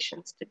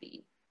expectations to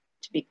be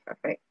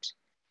perfect.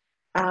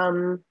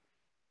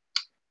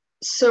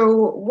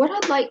 So what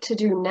I'd like to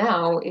do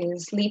now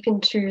is leap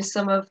into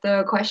some of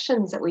the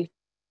questions that we've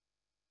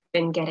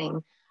been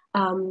getting.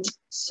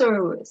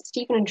 So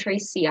Stephen and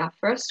Tracy, our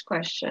first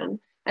question: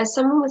 as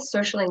someone with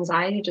social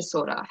anxiety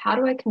disorder, how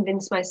do I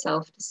convince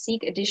myself to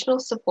seek additional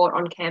support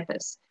on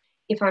campus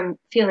if I'm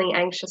feeling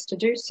anxious to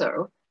do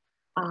so?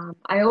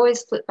 I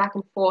always flip back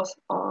and forth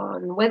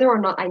on whether or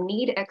not I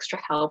need extra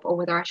help or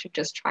whether I should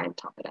just try and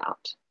top it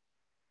out.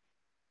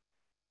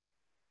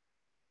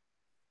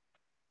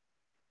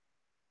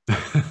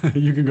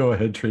 You can go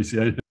ahead, Tracy.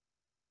 Yeah,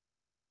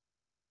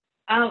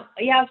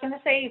 I was going to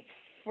say,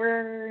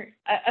 for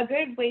a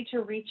good way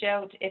to reach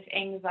out if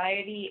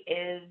anxiety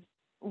is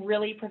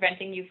really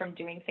preventing you from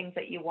doing things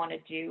that you want to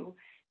do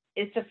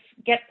is to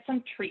get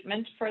some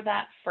treatment for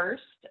that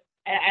first.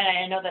 And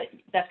I know that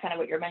that's kind of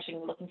what you're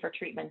mentioning, looking for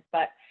treatment,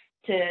 but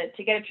to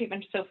get a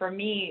treatment. So for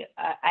me,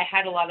 I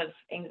had a lot of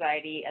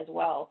anxiety as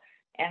well.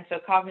 And so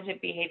cognitive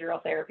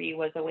behavioral therapy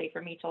was a way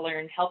for me to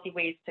learn healthy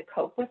ways to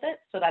cope with it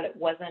so that it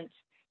wasn't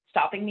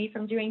stopping me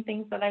from doing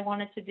things that I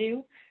wanted to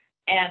do.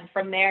 And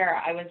from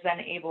there, I was then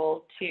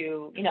able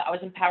to, you know, I was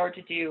empowered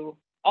to do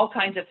all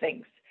kinds of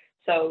things.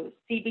 So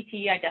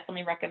CBT, I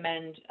definitely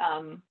recommend,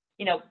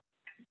 you know,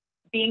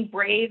 being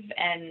brave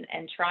and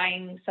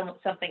trying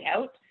something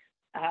out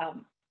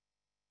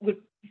would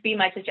be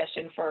my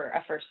suggestion for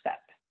a first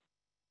step.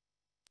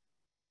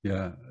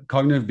 Yeah,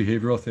 cognitive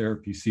behavioral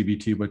therapy,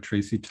 CBT, what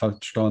Tracy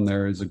touched on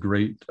there, is a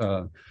great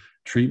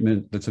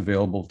treatment that's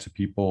available to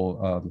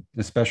people,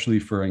 especially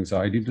for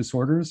anxiety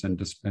disorders and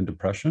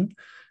depression.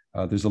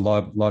 There's a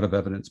lot of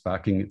evidence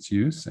backing its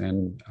use,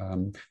 and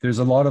there's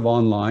a lot of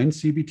online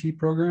CBT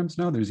programs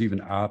now. There's even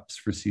apps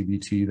for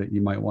CBT that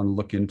you might want to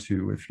look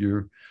into if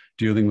you're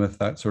dealing with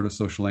that sort of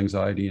social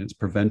anxiety and it's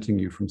preventing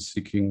you from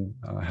seeking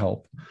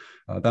help.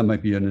 That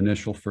might be an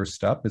initial first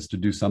step, is to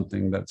do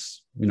something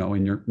that's, you know,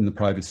 in the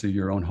privacy of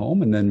your own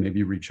home, and then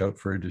maybe reach out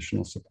for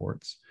additional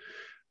supports.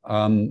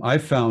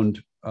 I've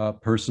found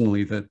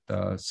personally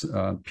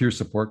that peer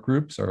support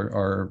groups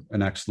are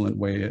an excellent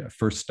way, a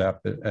first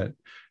step at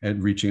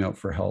reaching out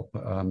for help.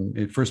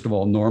 It first of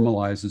all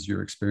normalizes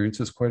your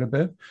experiences quite a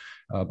bit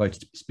by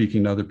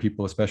speaking to other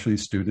people, especially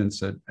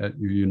students at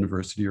your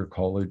university or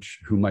college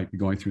who might be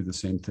going through the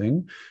same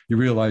thing. You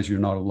realize you're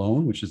not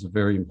alone, which is a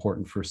very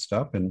important first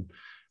step. And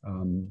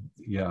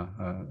yeah,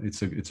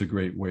 it's a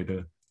great way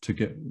to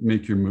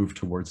make your move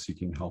towards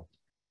seeking help.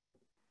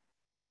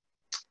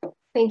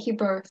 Thank you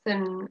both.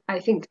 And I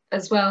think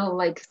as well,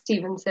 like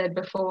Stephen said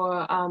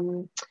before,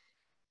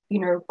 you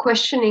know,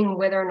 questioning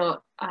whether or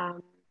not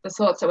the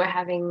thoughts that we're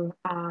having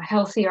are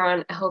healthy or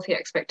unhealthy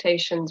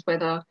expectations,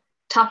 whether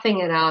toughing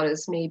it out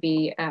is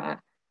maybe an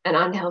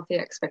unhealthy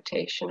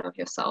expectation of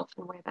yourself,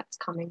 and where that's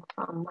coming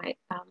from might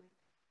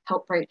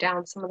help break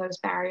down some of those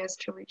barriers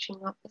to reaching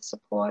out for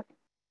support.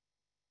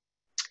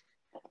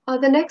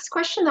 The next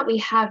question that we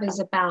have is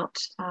about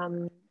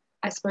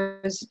I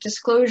suppose,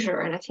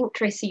 disclosure. And I think,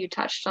 Tracy, you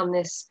touched on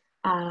this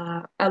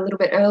a little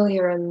bit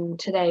earlier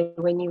today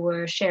when you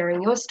were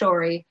sharing your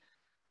story.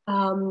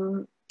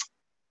 The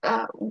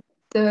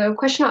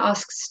questioner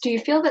asks, do you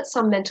feel that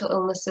some mental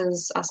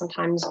illnesses are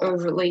sometimes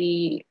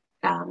overly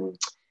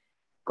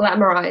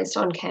glamorized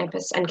on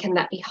campus, and can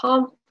that be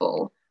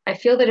harmful? I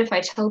feel that if I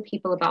tell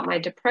people about my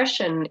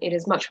depression, it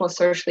is much more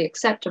socially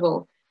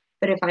acceptable.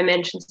 But if I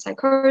mention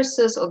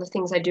psychosis or the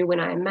things I do when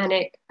I am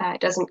manic,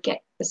 it doesn't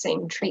get the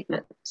same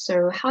treatment.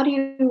 So how do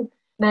you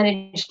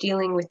manage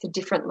dealing with the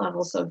different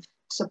levels of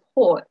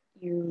support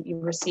you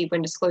receive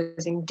when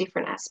disclosing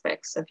different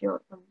aspects of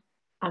your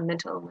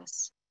mental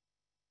illness?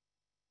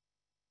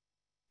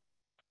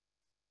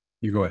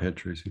 You go ahead,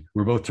 Tracy.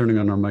 We're both turning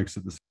on our mics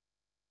at the same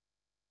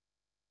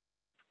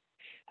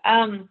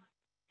time.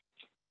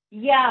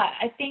 Yeah,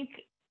 I think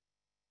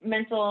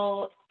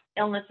mental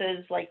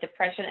illnesses like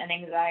depression and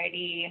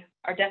anxiety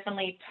are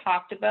definitely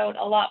talked about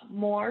a lot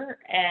more,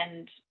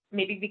 and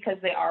maybe because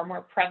they are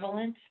more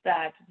prevalent,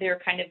 that they're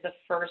kind of the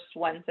first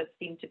ones that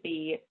seem to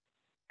be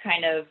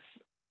kind of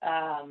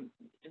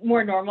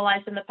more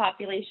normalized in the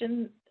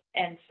population.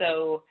 And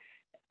so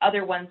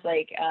other ones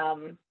like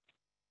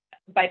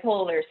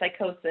bipolar,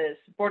 psychosis,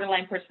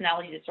 borderline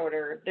personality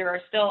disorder, there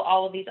are still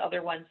all of these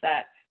other ones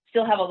that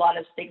still have a lot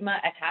of stigma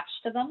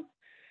attached to them.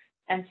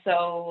 And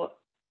so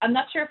I'm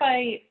not sure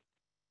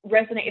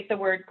if the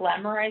word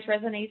glamorize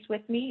resonates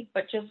with me,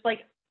 but just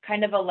like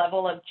kind of a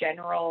level of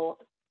general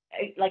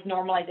like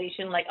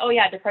normalization, like, oh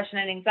yeah, depression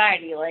and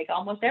anxiety, like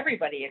almost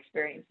everybody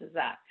experiences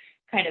that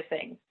kind of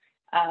thing.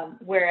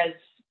 Whereas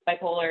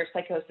bipolar,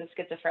 psychosis,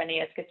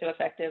 schizophrenia,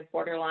 schizoaffective,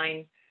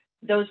 borderline,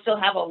 those still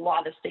have a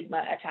lot of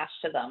stigma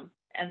attached to them.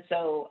 And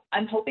so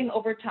I'm hoping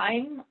over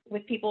time,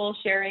 with people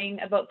sharing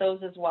about those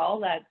as well,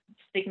 that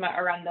stigma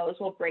around those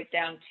will break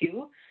down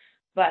too.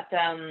 But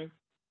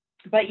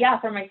yeah,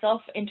 for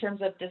myself, in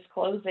terms of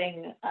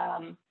disclosing,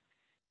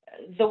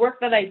 the work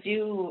that I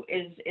do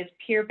is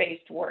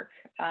peer-based work.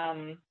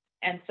 And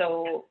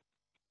so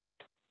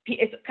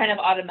it's kind of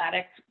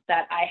automatic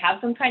that I have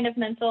some kind of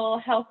mental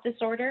health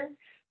disorder.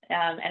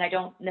 And I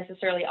don't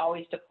necessarily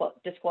always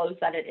disclose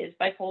that it is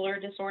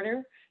bipolar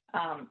disorder.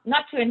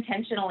 Not to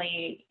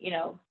intentionally,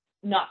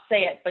 not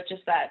say it, but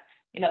just that,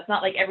 it's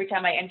not like every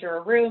time I enter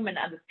a room and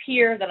I'm a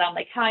peer that I'm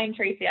like, hi, I'm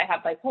Tracy, I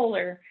have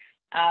bipolar,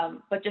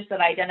 but just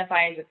that I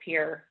identify as a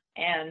peer.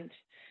 And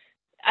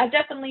I've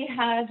definitely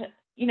had,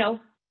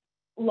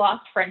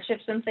 lost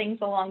friendships and things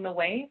along the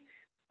way,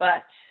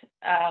 but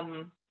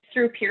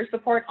through peer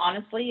support,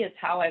 honestly, is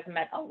how I've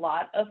met a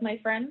lot of my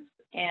friends.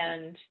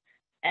 And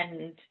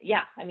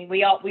yeah, I mean,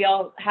 we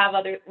all have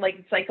other,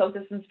 like,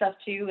 psychosis and stuff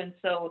too. And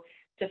so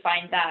to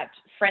find that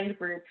friend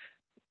group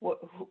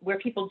where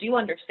people do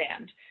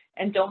understand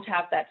and don't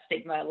have that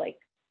stigma, like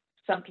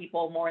some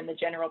people more in the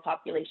general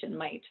population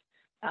might,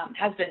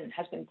 has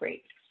been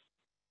great.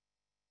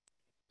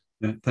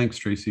 Yeah, thanks,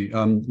 Tracy.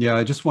 Yeah,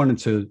 I just wanted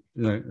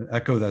to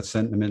echo that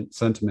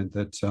sentiment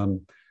that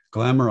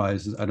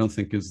glamorizes, I don't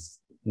think is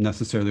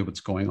necessarily what's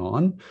going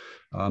on,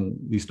 at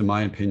least in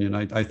my opinion.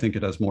 I think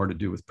it has more to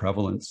do with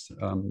prevalence.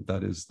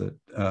 That is that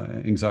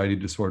anxiety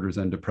disorders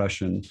and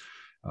depression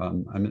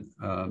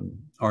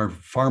are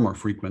far more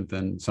frequent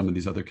than some of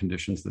these other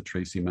conditions that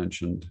Tracy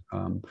mentioned.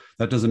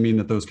 That doesn't mean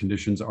that those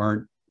conditions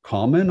aren't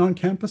common on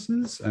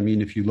campuses. I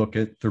mean, if you look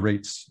at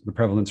the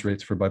prevalence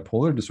rates for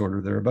bipolar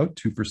disorder, they're about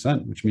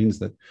 2%, which means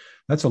that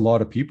that's a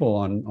lot of people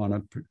on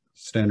a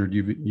standard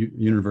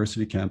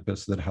university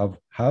campus that have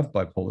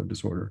bipolar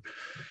disorder.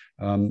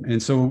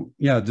 And so,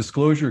 yeah,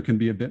 disclosure can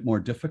be a bit more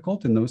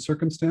difficult in those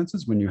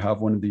circumstances when you have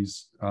one of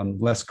these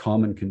less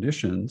common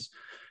conditions.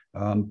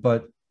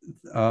 But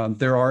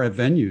there are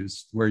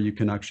venues where you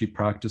can actually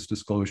practice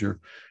disclosure.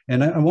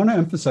 And I want to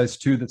emphasize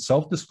too that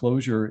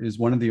self-disclosure is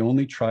one of the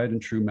only tried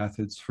and true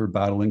methods for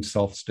battling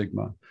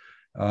self-stigma.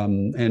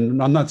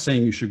 And I'm not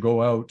saying you should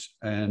go out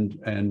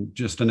and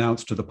just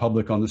announce to the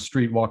public on the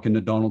street, walk into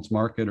Donald's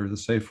Market or the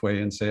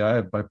Safeway and say, I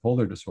have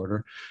bipolar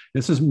disorder.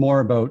 This is more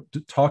about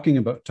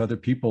talking to other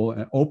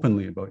people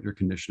openly about your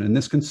condition. And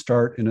this can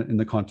start in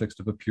the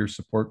context of a peer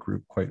support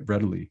group quite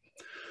readily.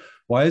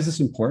 Why is this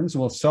important?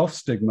 So, well,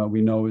 self-stigma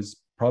we know is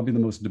probably the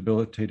most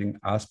debilitating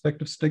aspect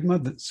of stigma.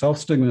 That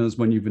self-stigma is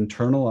when you've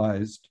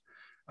internalized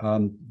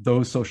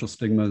those social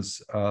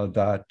stigmas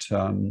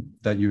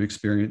that you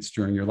experienced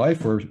during your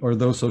life, or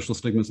those social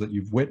stigmas that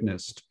you've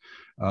witnessed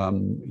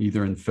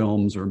either in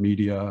films or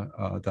media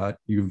that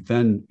you've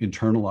then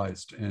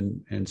internalized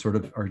and sort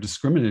of are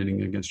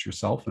discriminating against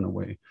yourself in a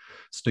way,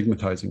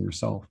 stigmatizing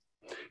yourself.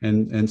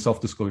 And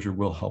self-disclosure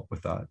will help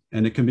with that.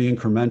 And it can be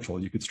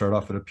incremental. You could start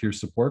off at a peer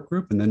support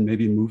group and then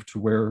maybe move to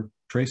where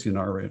Tracy and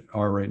I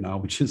are right now,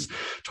 which is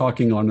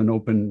talking on an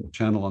open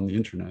channel on the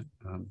internet.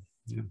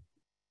 Yeah.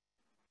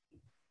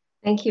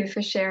 Thank you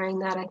for sharing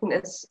that. I think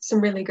there's some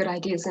really good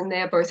ideas in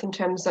there, both in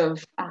terms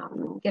of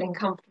getting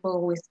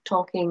comfortable with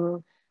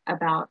talking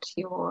about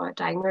your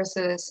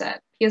diagnosis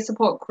at peer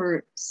support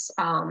groups,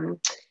 and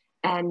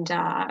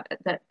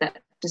that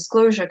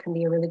disclosure can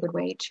be a really good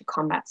way to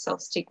combat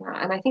self-stigma.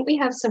 And I think we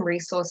have some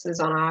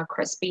resources on our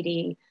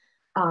CREST.BD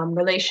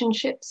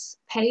relationships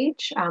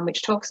page,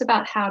 which talks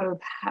about how to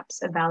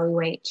perhaps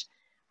evaluate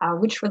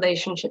which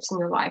relationships in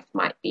your life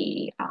might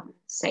be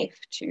safe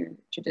to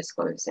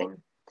disclosing.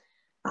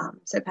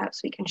 So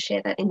perhaps we can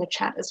share that in the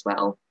chat as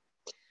well.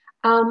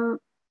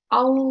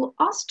 I'll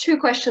ask two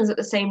questions at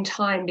the same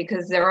time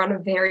because they're on a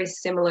very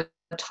similar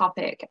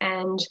topic,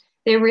 and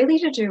they're really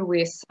to do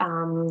with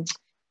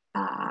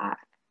how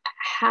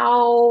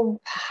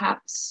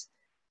perhaps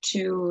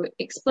to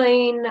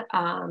explain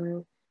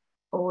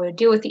or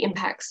deal with the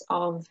impacts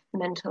of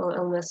mental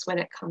illness when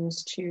it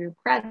comes to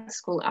grad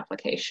school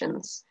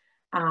applications.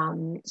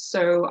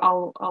 So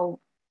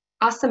I'll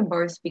ask them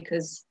both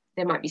because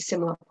there might be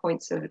similar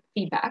points of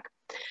feedback.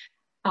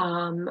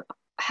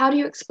 How do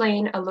you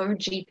explain a low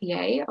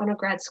GPA on a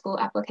grad school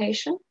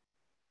application?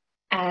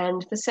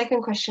 And the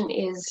second question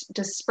is,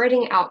 does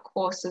spreading out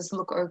courses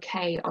look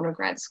okay on a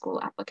grad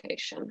school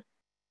application?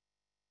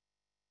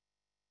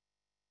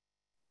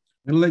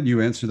 I'm going to let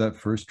you answer that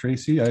first,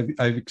 Tracy. I've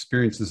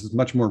experienced this is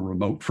much more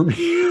remote for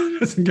me,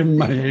 given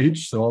my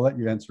age, so I'll let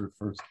you answer it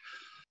first.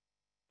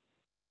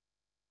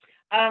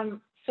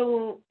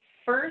 So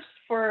first,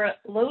 for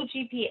low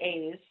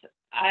GPAs,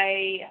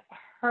 I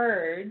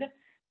heard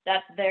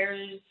that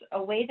there's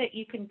a way that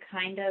you can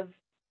kind of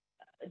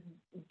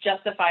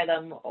justify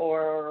them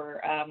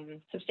or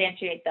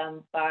substantiate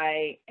them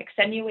by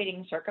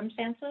extenuating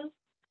circumstances.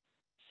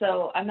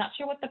 So I'm not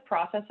sure what the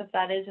process of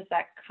that is, if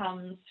that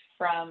comes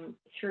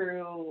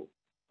through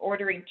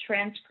ordering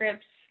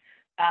transcripts.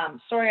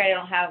 Sorry, I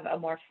don't have a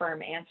more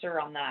firm answer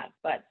on that,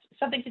 but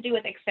something to do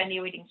with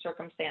extenuating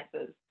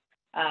circumstances.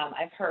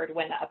 I've heard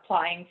when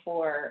applying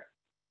for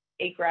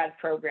a grad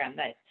program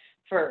that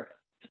for,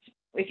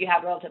 if you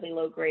have relatively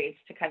low grades,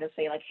 to kind of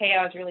say like, hey,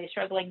 I was really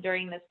struggling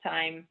during this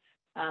time.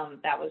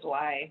 That was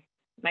why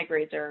my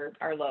grades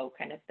are low,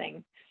 kind of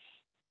thing.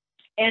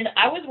 And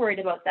I was worried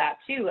about that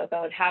too,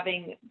 about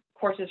having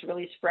courses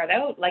really spread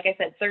out. Like I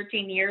said,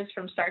 13 years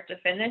from start to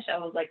finish, I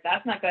was like,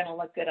 that's not going to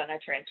look good on a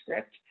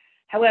transcript.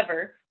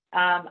 However,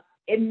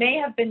 it may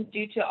have been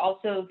due to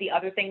also the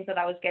other things that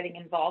I was getting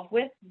involved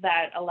with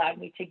that allowed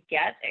me to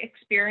get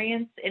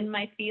experience in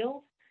my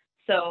field.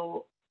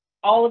 So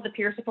all of the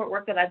peer support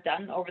work that I've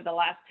done over the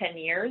last 10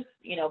 years,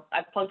 you know,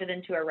 I've plugged it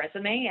into a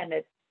resume, and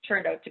it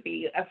turned out to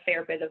be a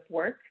fair bit of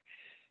work.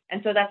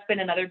 And so that's been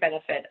another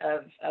benefit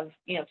of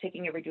you know,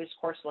 taking a reduced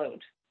course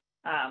load.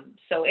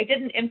 So it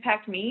didn't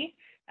impact me.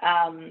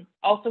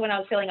 Also, when I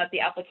was filling out the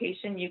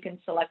application, you can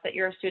select that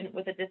you're a student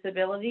with a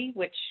disability,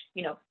 which,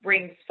 you know,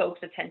 brings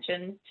folks'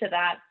 attention to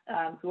that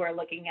who are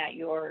looking at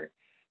your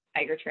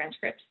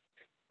transcripts.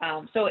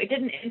 So it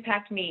didn't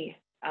impact me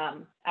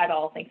at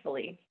all,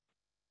 thankfully.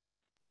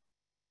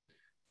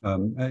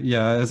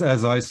 Yeah,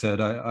 as I said,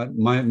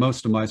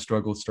 most of my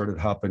struggles started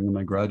happening in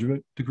my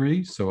graduate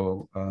degree.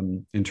 So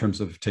in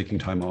terms of taking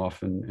time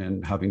off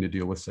and having to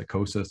deal with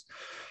psychosis.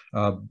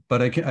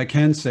 But I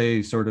can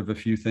say sort of a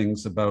few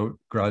things about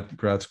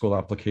grad school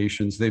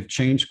applications. They've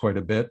changed quite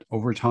a bit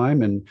over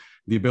time, and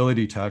the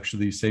ability to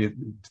actually say,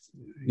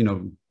 you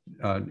know,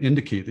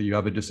 indicate that you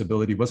have a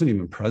disability wasn't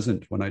even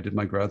present when I did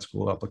my grad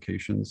school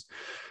applications.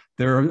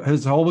 There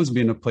has always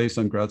been a place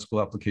on grad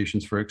school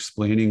applications for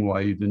explaining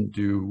why you didn't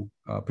do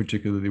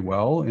particularly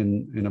well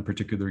in a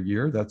particular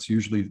year. That's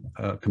usually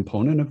a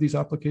component of these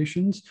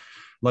applications.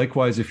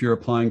 Likewise, if you're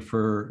applying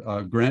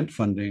for grant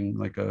funding,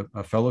 like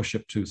a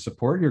fellowship to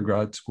support your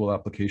grad school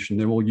application,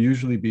 there will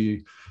usually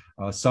be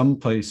some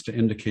place to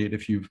indicate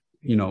if you've,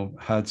 you know,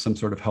 had some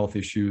sort of health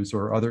issues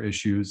or other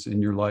issues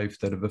in your life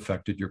that have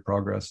affected your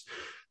progress.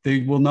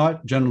 They will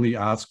not generally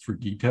ask for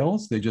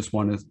details. They just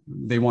want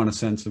a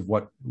sense of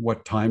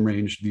what time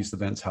range these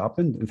events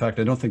happened. In fact,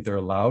 I don't think they're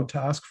allowed to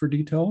ask for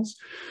details.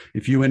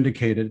 If you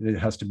indicate it, it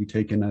has to be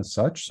taken as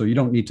such. So you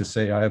don't need to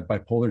say I have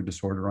bipolar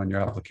disorder on your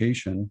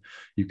application.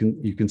 You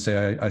can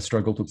say I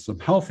struggled with some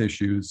health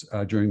issues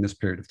during this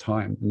period of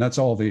time, and that's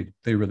all they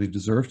really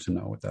deserve to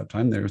know at that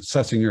time. They're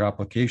assessing your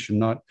application,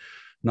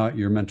 not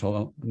your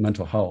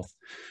mental health.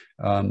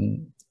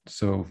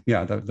 So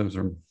yeah, those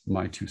are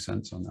my 2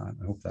 cents on that.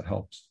 I hope that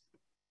helps.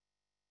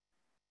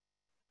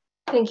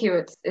 Thank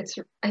you. It's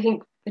I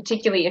think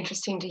particularly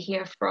interesting to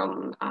hear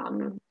from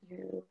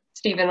you,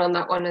 Stephen, on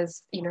that one,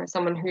 as you know,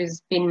 someone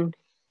who's been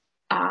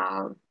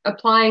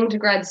applying to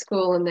grad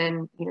school and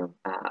then, you know,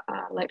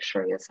 a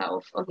lecturer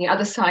yourself on the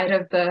other side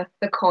of the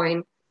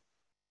coin.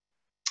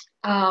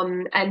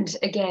 And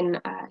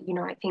again, you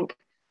know, I think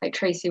like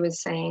Tracy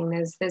was saying,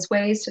 there's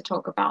ways to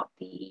talk about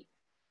the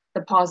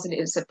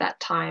positives of that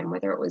time,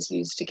 whether it was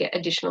used to get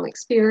additional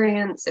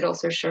experience. It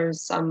also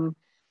shows some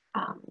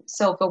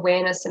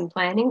self-awareness and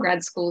planning.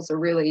 Grad school's a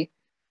really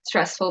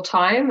stressful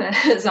time,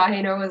 as I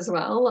know as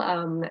well,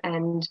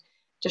 and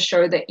to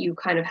show that you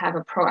kind of have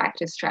a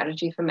proactive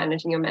strategy for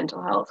managing your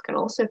mental health can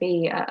also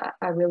be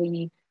a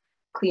really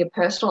clear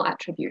personal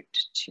attribute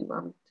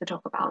to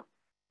talk about.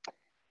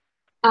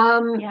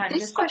 Yeah,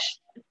 this question,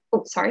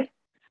 oh, sorry.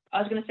 I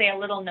was going to say a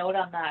little note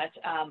on that.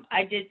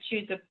 I did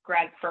choose a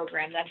grad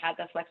program that had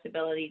the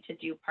flexibility to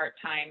do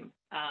part-time.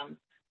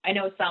 I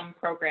know some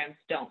programs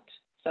don't,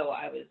 so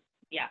I was,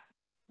 yeah,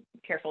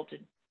 careful to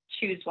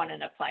choose one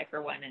and apply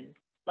for one, and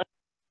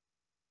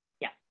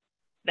yeah,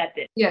 that's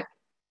it. Yeah.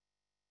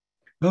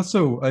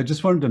 Also, I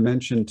just wanted to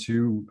mention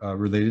too,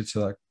 related to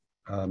that,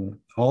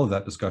 all of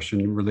that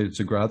discussion related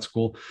to grad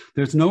school,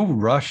 there's no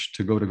rush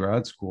to go to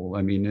grad school.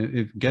 I mean,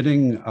 if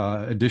getting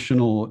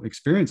additional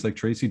experience like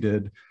Tracy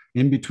did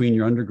in between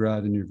your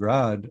undergrad and your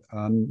grad,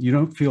 you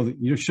don't feel that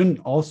you shouldn't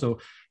also,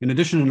 in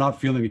addition to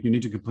not feeling like you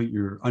need to complete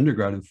your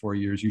undergrad in 4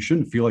 years, you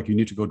shouldn't feel like you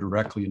need to go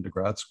directly into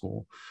grad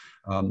school.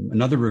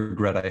 Another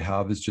regret I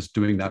have is just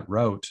doing that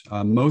route.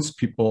 Most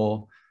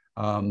people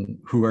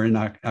who are in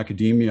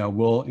academia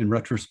will, in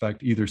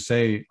retrospect, either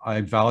say,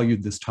 I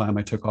valued this time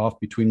I took off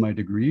between my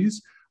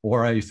degrees,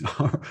 or I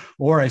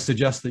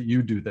suggest that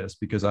you do this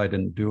because I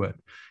didn't do it.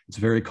 It's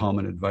very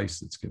common advice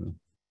that's given.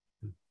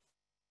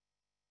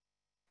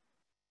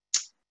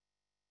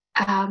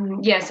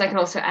 Yes, I can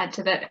also add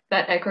to that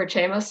echo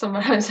chamber.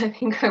 Sometimes I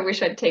think I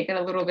wish I'd taken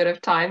a little bit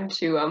of time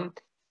to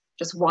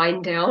just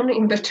wind down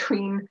in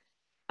between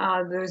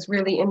those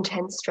really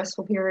intense,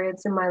 stressful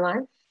periods in my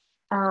life.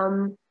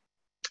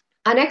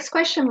 Our next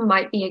question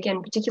might be,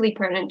 again, particularly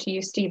pertinent to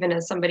you, Stephen,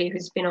 as somebody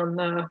who's been on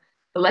the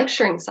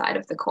lecturing side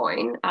of the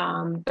coin,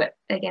 but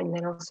again,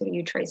 then also to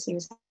you, Tracy,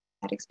 who's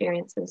had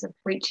experiences of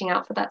reaching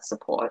out for that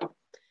support.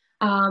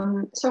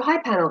 So hi,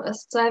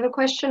 panelists. I have a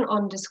question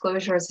on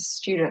disclosure as a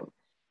student.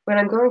 When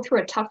I'm going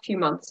through a tough few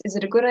months, is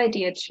it a good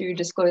idea to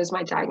disclose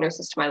my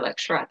diagnosis to my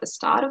lecturer at the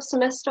start of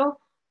semester,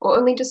 or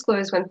only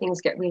disclose when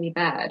things get really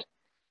bad?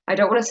 I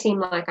don't want to seem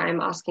like I'm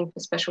asking for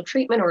special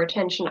treatment or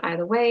attention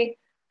either way,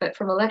 but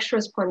from a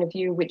lecturer's point of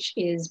view, which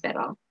is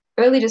better?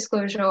 Early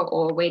disclosure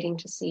or waiting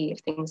to see if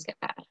things get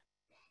bad?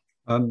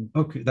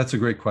 Okay, that's a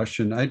great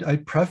question.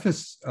 I'd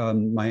preface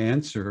my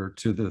answer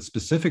to the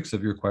specifics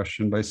of your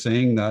question by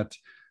saying that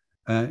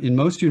in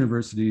most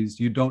universities,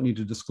 you don't need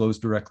to disclose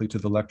directly to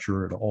the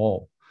lecturer at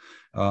all.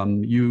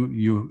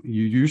 You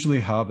usually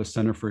have a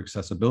Center for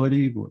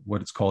Accessibility,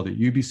 what it's called at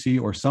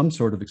UBC, or some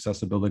sort of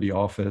accessibility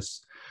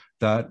office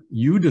that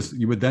you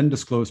would then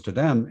disclose to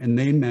them, and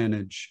they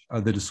manage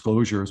the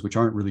disclosures, which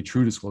aren't really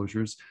true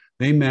disclosures.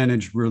 They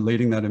manage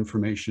relating that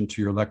information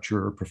to your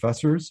lecturer or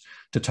professors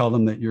to tell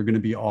them that you're going to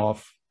be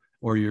off,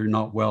 or you're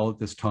not well at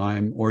this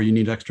time, or you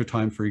need extra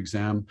time for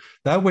exam.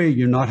 That way,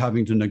 you're not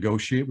having to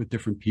negotiate with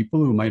different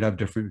people who might have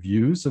different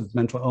views of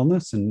mental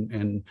illness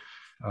and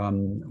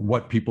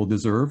what people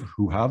deserve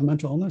who have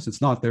mental illness.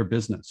 It's not their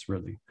business,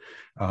 really.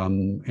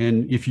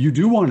 And if you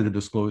do want to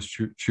disclose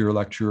to your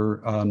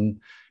lecturer and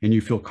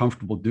you feel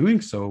comfortable doing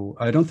so,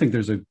 I don't think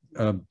there's a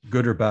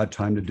good or bad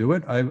time to do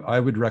it. I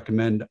would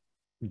recommend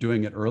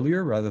doing it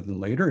earlier rather than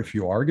later if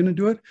you are going to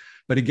do it.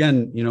 But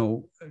again, you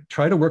know,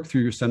 try to work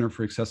through your Center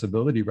for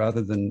Accessibility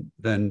rather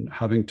than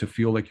having to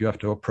feel like you have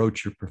to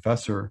approach your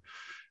professor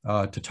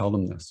to tell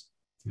them this.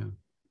 Yeah,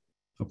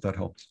 hope that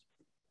helps.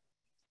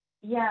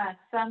 Yeah,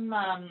 some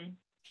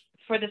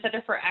for the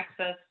Center for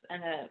Access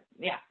and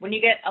yeah, when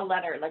you get a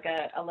letter, like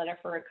a letter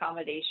for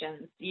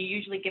accommodations, you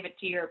usually give it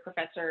to your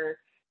professor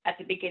at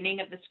the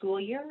beginning of the school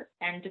year,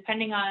 and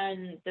depending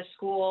on the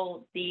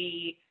school,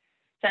 the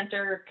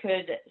center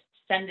could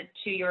send it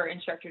to your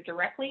instructor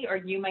directly, or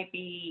you might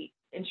be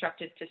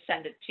instructed to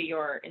send it to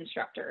your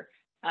instructor.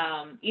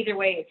 Either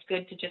way, it's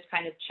good to just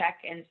kind of check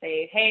and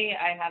say, hey,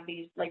 I have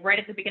these, like right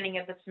at the beginning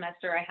of the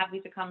semester, I have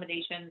these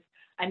accommodations,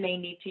 I may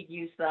need to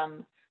use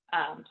them.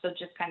 So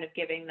just kind of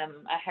giving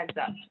them a heads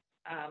up.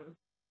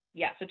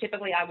 Yeah, so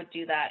typically I would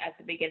do that at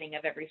the beginning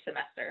of every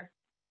semester.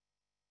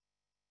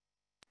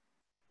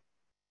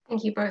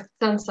 Thank you both.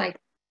 Sounds like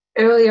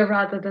earlier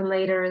rather than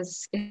later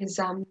is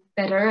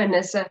better. And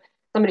as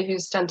somebody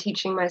who's done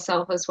teaching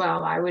myself as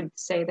well, I would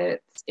say that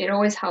it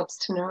always helps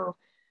to know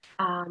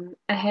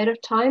ahead of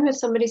time if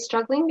somebody's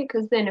struggling,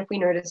 because then if we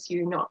notice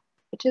you not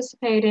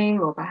participating,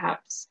 or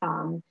perhaps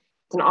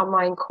it's an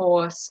online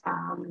course,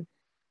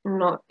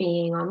 not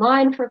being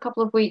online for a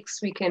couple of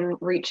weeks, we can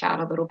reach out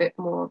a little bit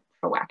more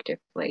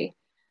proactively.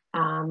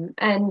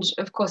 And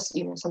of course,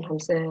 you know,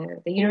 sometimes the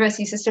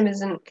university system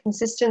isn't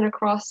consistent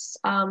across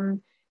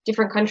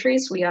different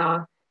countries. We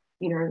are,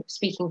 you know,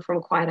 speaking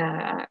from quite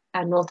a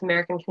North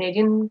American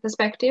Canadian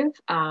perspective.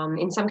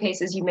 In some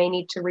cases, you may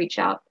need to reach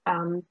out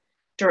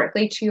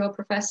directly to your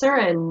professor,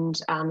 and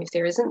if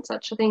there isn't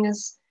such a thing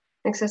as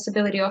an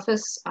accessibility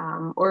office,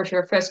 or if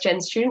you're a first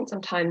gen student,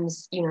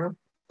 sometimes, you know,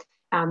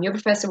 your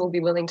professor will be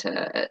willing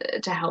to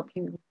help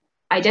you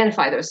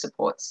identify those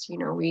supports. You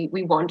know,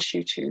 we want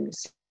you to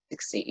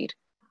succeed.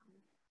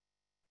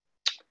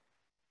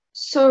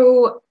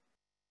 So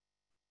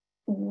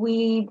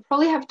we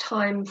probably have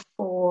time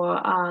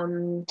for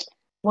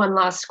one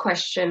last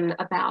question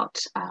about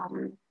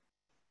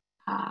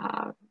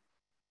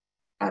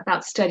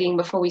studying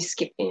before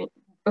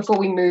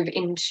we move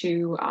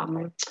into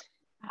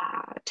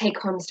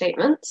take-home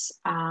statements.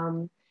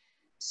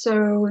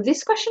 So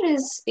this question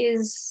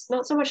is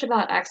not so much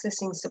about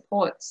accessing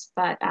supports,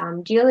 but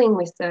dealing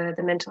with the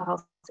mental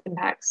health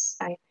impacts.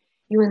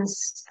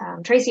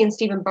 Tracy and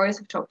Stephen both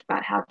have talked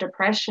about how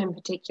depression in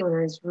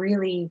particular is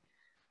really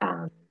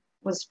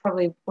was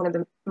probably one of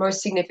the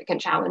most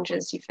significant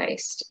challenges you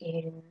faced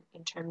in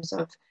terms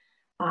of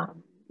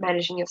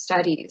managing your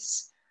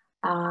studies.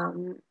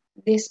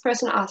 This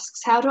person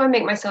asks, how do I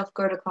make myself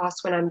go to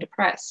class when I'm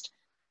depressed?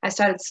 I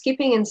started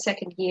skipping in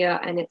second year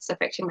and it's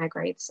affecting my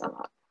grades a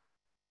lot.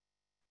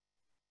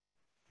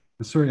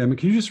 Sorry, Emma,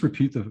 can you just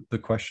repeat the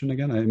question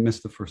again? I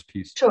missed the first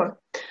piece. Sure.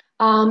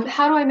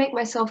 How do I make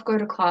myself go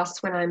to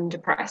class when I'm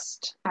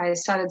depressed? I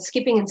started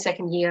skipping in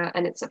second year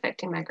and it's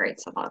affecting my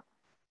grades a lot.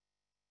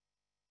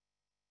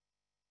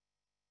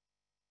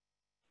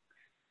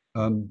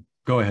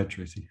 Go ahead,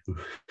 Tracy.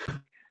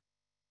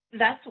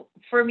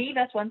 For me,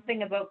 that's one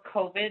thing about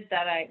COVID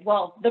that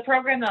the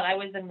program that I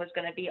was in was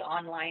going to be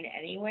online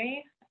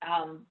anyway.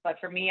 But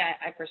for me,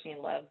 I personally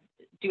love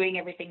doing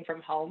everything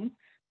from home.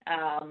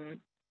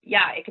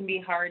 Yeah, it can be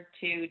hard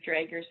to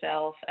drag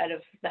yourself out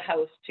of the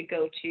house to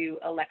go to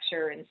a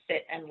lecture and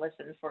sit and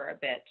listen for a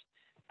bit.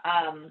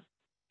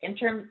 In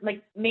terms,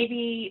 like,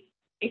 maybe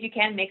if you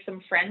can make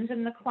some friends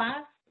in the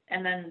class,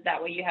 and then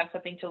that way you have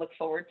something to look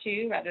forward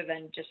to rather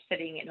than just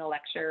sitting in a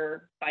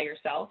lecture by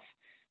yourself.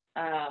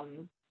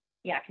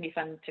 Yeah, it can be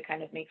fun to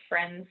kind of make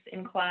friends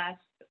in class.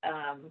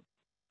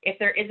 If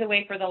there is a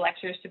way for the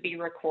lectures to be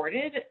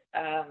recorded,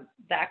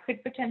 that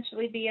could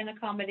potentially be an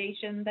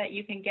accommodation that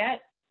you can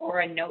get,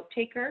 or a note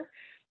taker.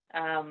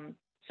 So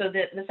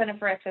the Center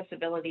for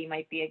Accessibility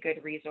might be a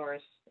good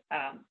resource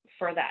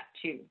for that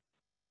too.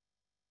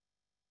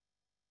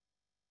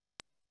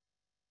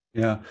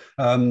 Yeah.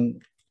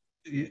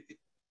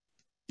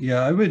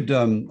 Yeah, I would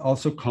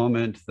also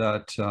comment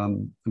that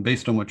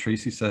based on what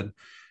Tracy said,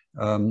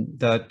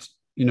 that,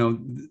 you know,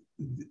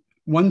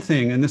 one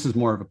thing, and this is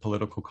more of a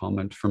political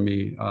comment for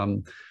me,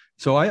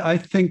 So I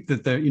think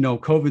that the,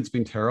 COVID's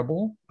been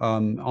terrible.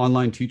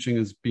 Online teaching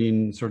has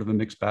been sort of a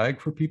mixed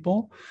bag for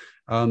people.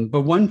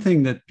 But one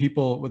thing that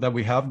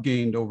we have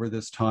gained over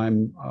this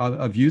time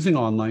of using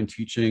online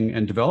teaching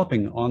and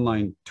developing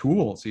online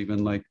tools,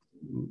 even like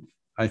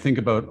I think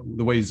about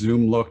the way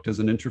Zoom looked as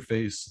an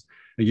interface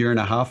a year and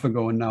a half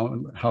ago, and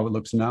now how it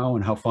looks now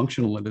and how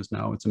functional it is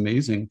now. It's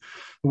amazing.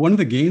 But one of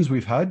the gains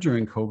we've had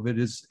during COVID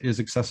is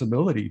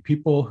accessibility.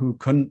 People who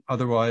couldn't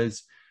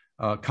otherwise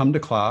come to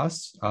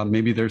class,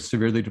 maybe they're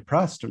severely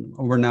depressed, and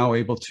we're now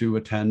able to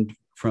attend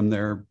from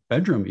their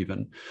bedroom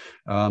even.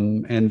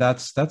 And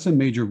that's a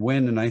major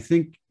win. And I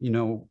think,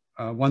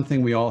 one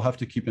thing we all have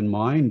to keep in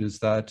mind is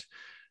that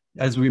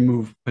as we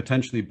move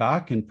potentially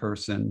back in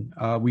person,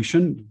 we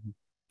shouldn't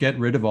get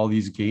rid of all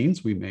these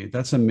gains we made.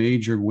 That's a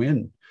major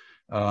win,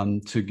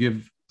 to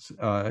give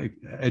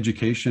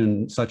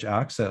education such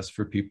access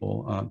for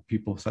people,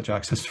 such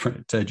access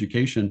to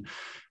education,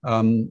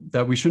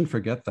 that we shouldn't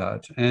forget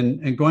that.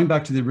 And going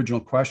back to the original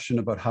question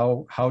about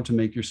how to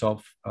make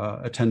yourself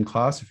attend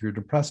class if you're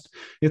depressed,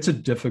 it's a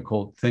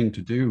difficult thing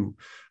to do.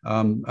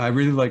 I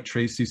really like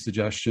Tracy's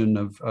suggestion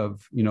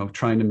of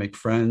trying to make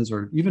friends,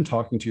 or even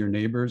talking to your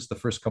neighbors the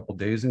first couple of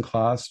days in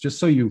class, just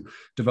so you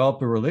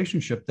develop a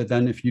relationship that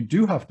then if you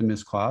do have to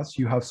miss class,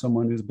 you have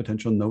someone who's a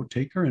potential note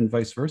taker, and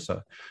vice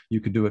versa.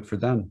 You could do it for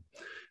them.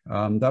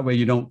 That way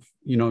you don't,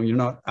 you're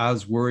not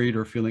as worried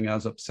or feeling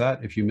as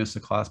upset if you miss a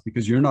class,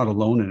 because you're not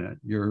alone in it.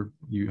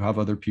 You have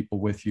other people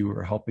with you who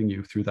are helping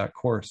you through that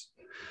course.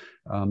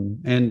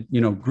 And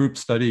group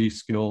study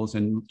skills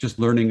and just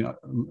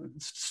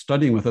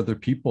studying with other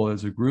people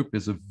as a group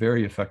is a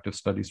very effective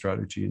study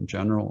strategy in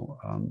general,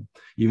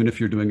 even if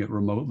you're doing it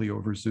remotely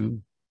over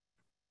Zoom.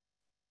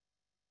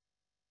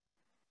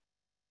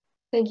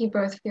 Thank you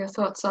both for your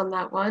thoughts on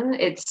that one.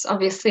 It's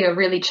obviously a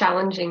really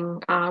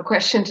challenging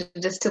question to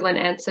distill an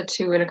answer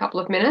to in a couple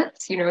of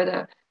minutes.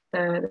 A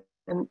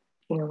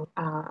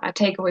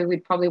takeaway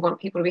we'd probably want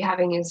people to be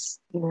having is,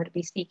 to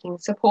be seeking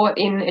support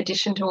in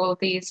addition to all of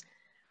these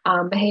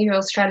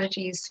behavioral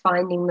strategies.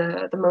 Finding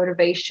the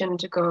motivation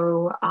to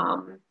go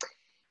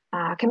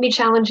can be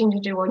challenging to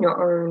do on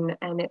your own,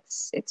 and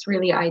it's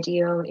really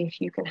ideal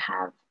if you can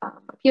have a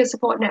peer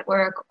support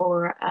network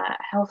or a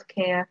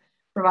healthcare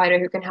provider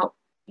who can help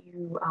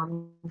you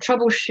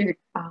troubleshoot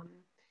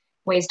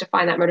ways to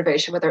find that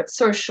motivation, whether it's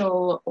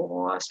social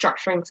or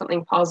structuring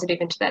something positive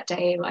into that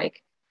day.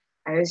 Like,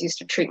 I always used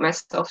to treat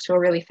myself to a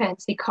really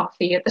fancy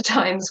coffee at the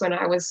times when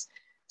I was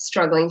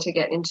struggling to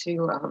get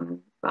into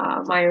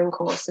my own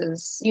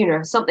courses,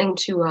 something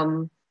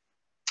to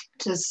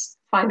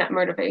find that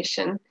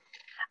motivation.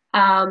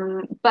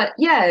 But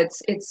yeah,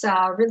 it's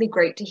really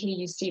great to hear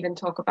you, Stephen,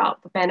 talk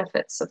about the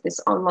benefits of this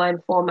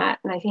online format.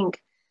 And I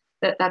think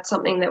that's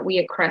something that we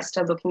at CREST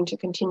are looking to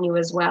continue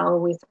as well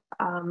with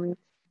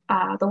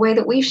the way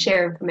that we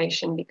share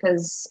information,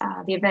 because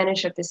the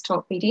advantage of this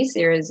talkBD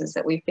series is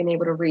that we've been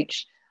able to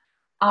reach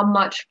a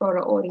much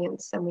broader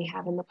audience than we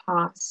have in the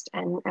past,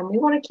 and we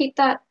want to keep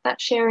that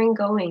sharing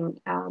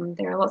going.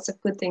 There are lots of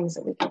good things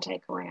that we can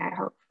take away, I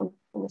hope,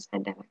 from this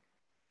pandemic.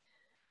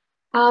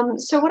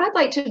 So what I'd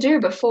like to do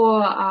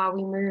before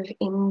we move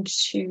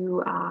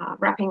into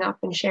wrapping up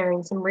and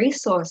sharing some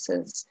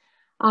resources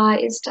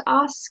is to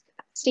ask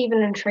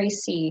Stephen and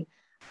Tracy,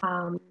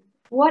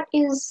 what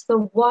is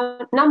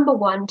the number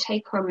one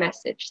take-home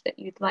message that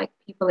you'd like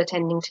people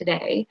attending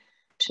today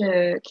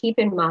to keep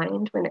in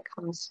mind when it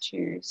comes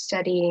to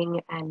studying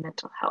and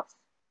mental health?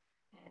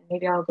 And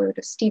maybe I'll go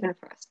to Stephen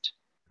first.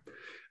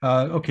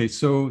 Okay,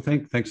 so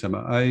thanks,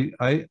 Emma.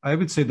 I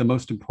would say the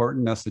most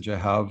important message I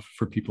have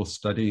for people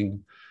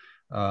studying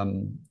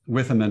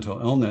with a mental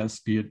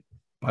illness, be it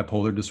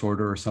bipolar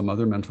disorder or some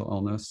other mental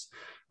illness,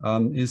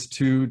 is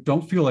to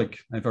don't feel like,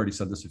 I've already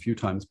said this a few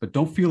times, but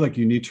don't feel like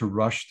you need to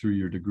rush through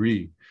your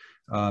degree,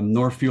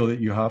 nor feel that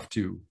you have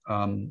to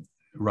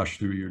rush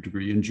through your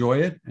degree. Enjoy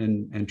it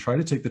and try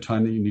to take the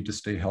time that you need to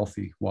stay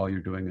healthy while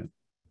you're doing it.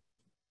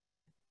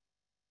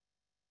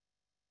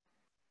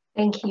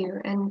 Thank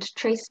you. And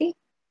Tracy?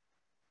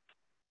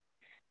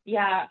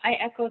 Yeah, I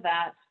echo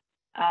that.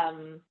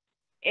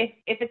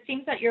 If it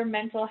seems that your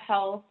mental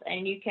health,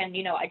 and you can,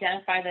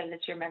 identify that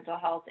it's your mental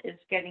health, is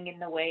getting in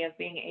the way of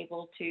being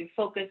able to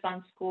focus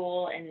on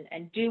school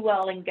and do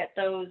well and get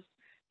those,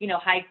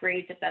 high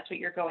grades, if that's what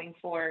you're going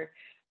for,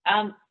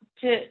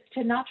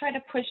 to not try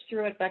to push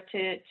through it, but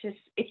to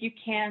if you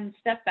can,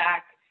 step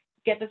back,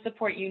 get the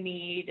support you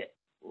need,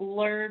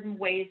 learn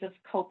ways of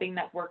coping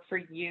that work for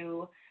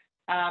you,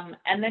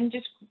 and then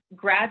just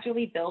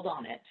gradually build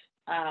on it.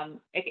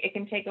 It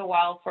can take a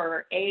while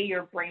for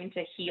your brain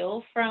to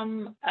heal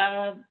from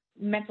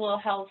mental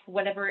health,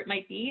 whatever it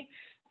might be.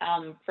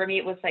 For me,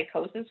 it was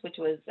psychosis, which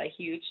was a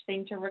huge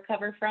thing to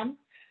recover from.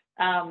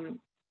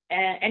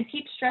 And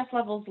keep stress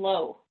levels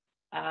low.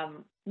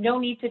 No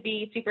need to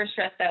be super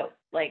stressed out.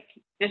 Like,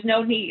 there's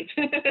no need.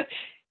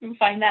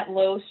 Find that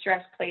low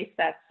stress place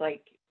that's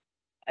like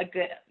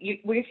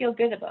where you feel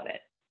good about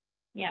it.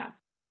 Yeah.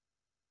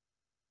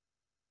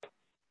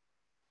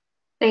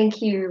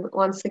 Thank you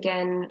once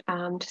again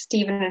to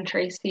Stephen and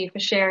Tracy for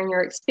sharing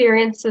your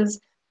experiences,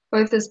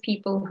 both as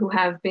people who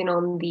have been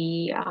on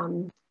the,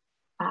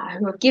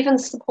 who have given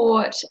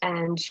support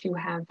and who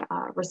have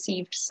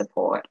received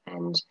support.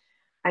 And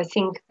I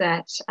think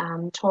that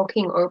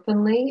talking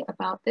openly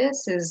about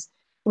this is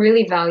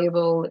really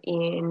valuable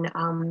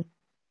in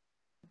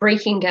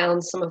breaking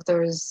down some of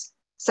those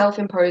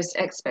self-imposed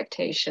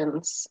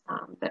expectations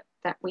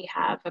that we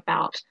have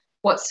about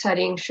what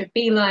studying should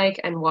be like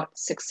and what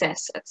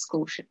success at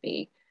school should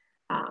be.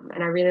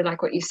 And I really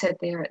like what you said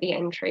there at the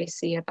end,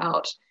 Tracy,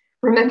 about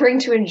remembering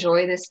to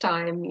enjoy this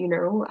time. You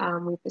know,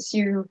 we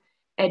pursue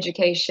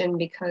education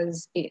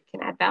because it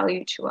can add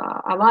value to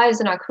our lives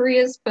and our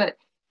careers, but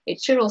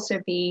it should also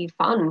be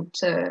fun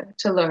to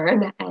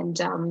learn. And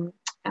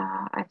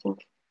I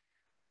think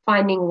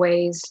finding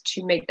ways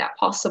to make that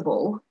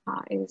possible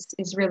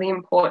is really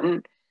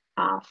important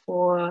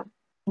for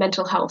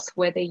mental health,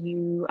 whether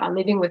you are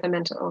living with a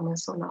mental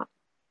illness or not.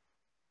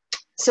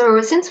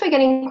 So since we're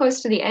getting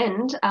close to the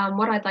end,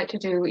 what I'd like to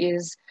do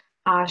is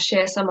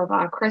share some of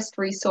our CREST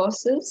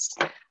resources.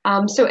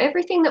 So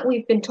everything that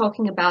we've been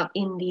talking about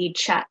in the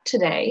chat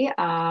today,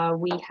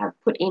 we have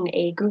put in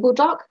a Google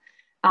Doc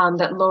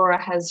that Laura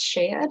has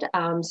shared.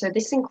 So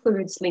this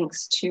includes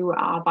links to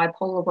our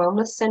Bipolar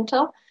Wellness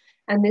Center.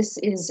 And this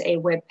is a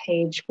web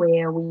page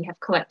where we have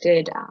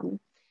collected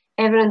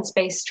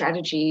evidence-based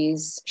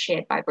strategies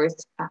shared by both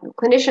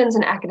clinicians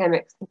and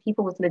academics and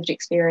people with lived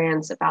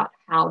experience about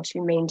how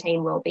to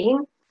maintain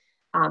well-being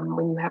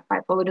when you have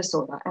bipolar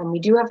disorder. And we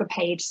do have a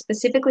page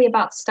specifically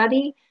about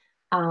study,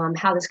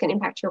 how this can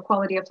impact your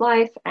quality of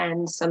life,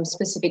 and some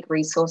specific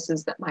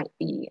resources that might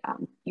be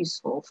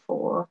useful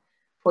for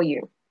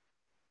you.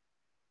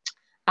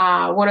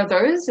 One of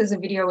those is a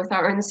video with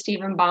our own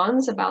Stephen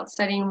Barnes about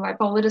studying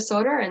bipolar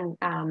disorder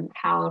and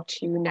how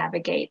to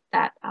navigate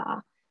that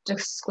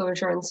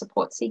disclosure and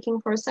support seeking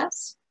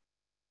process.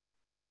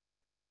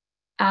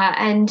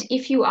 And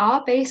if you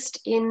are based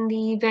in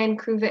the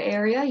Vancouver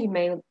area, you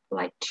may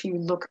like to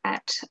look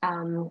at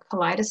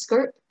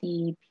Kaleidoscope,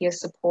 the peer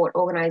support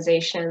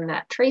organization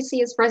that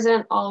Tracy is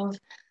president of,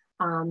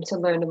 to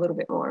learn a little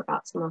bit more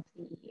about some of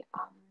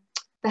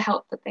the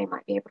help that they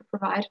might be able to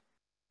provide.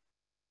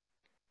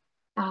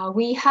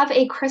 We have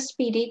a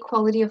CREST.BD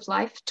quality of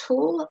life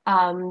tool.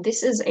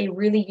 This is a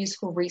really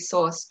useful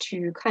resource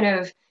to kind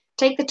of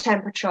take the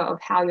temperature of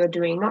how you're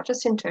doing, not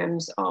just in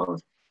terms of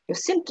your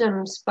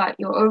symptoms, but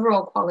your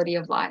overall quality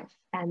of life.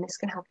 And this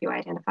can help you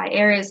identify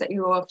areas that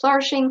you are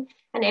flourishing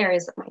and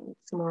areas that might need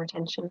some more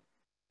attention.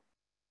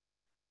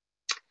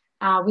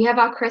 We have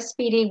our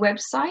CREST.BD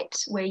website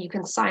where you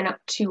can sign up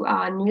to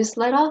our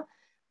newsletter.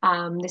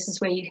 This is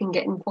where you can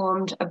get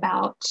informed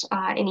about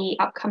any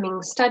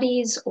upcoming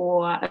studies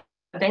or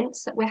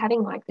events that we're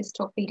having, like this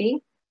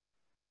talkBD.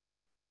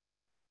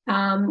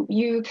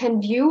 You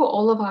can view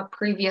all of our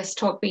previous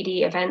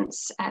talkBD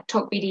events at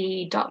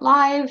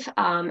talkBD.live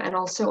and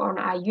also on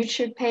our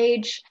YouTube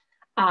page,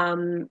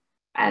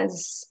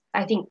 as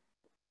I think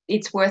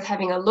it's worth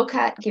having a look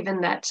at,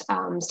 given that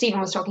Stephen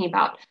was talking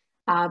about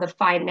the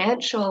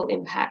financial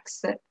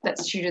impacts that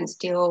students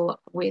deal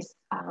with.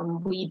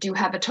 We do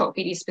have a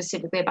talkBD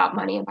specifically about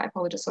money and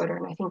bipolar disorder,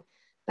 and I think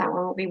that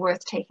one will be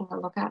worth taking a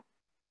look at.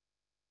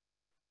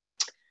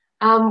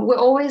 We're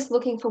always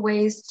looking for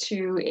ways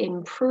to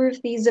improve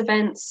these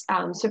events,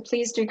 so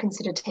please do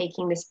consider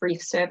taking this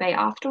brief survey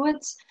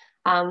afterwards.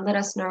 Let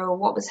us know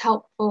what was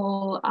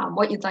helpful,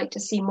 what you'd like to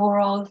see more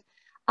of,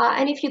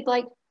 and if you'd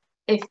like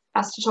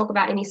us to talk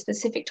about any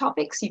specific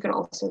topics, you can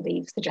also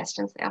leave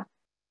suggestions there.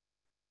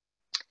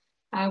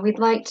 We'd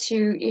like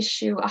to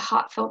issue a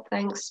heartfelt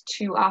thanks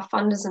to our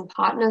funders and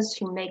partners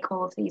who make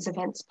all of these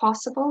events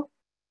possible.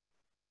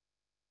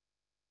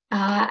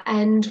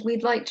 And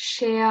we'd like to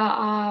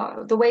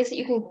share the ways that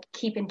you can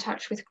keep in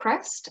touch with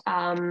CREST.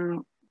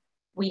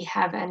 We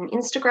have an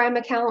Instagram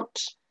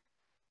account,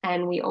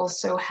 and we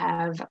also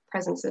have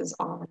presences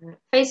on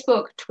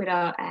Facebook,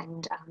 Twitter,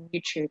 and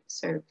YouTube.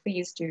 So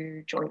please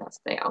do join us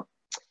there.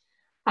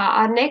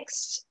 Our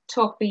next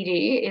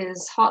talkBD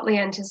is hotly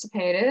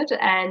anticipated,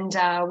 and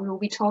we will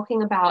be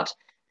talking about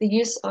the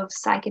use of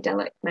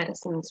psychedelic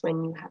medicines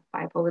when you have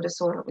bipolar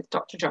disorder with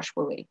Dr. Josh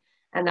Woolley.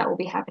 And that will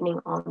be happening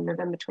on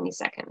November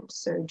 22nd.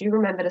 So do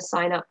remember to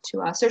sign up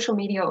to our social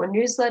media or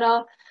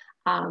newsletter,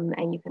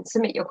 and you can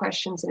submit your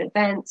questions in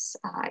advance.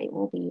 It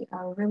will be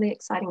a really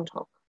exciting talk.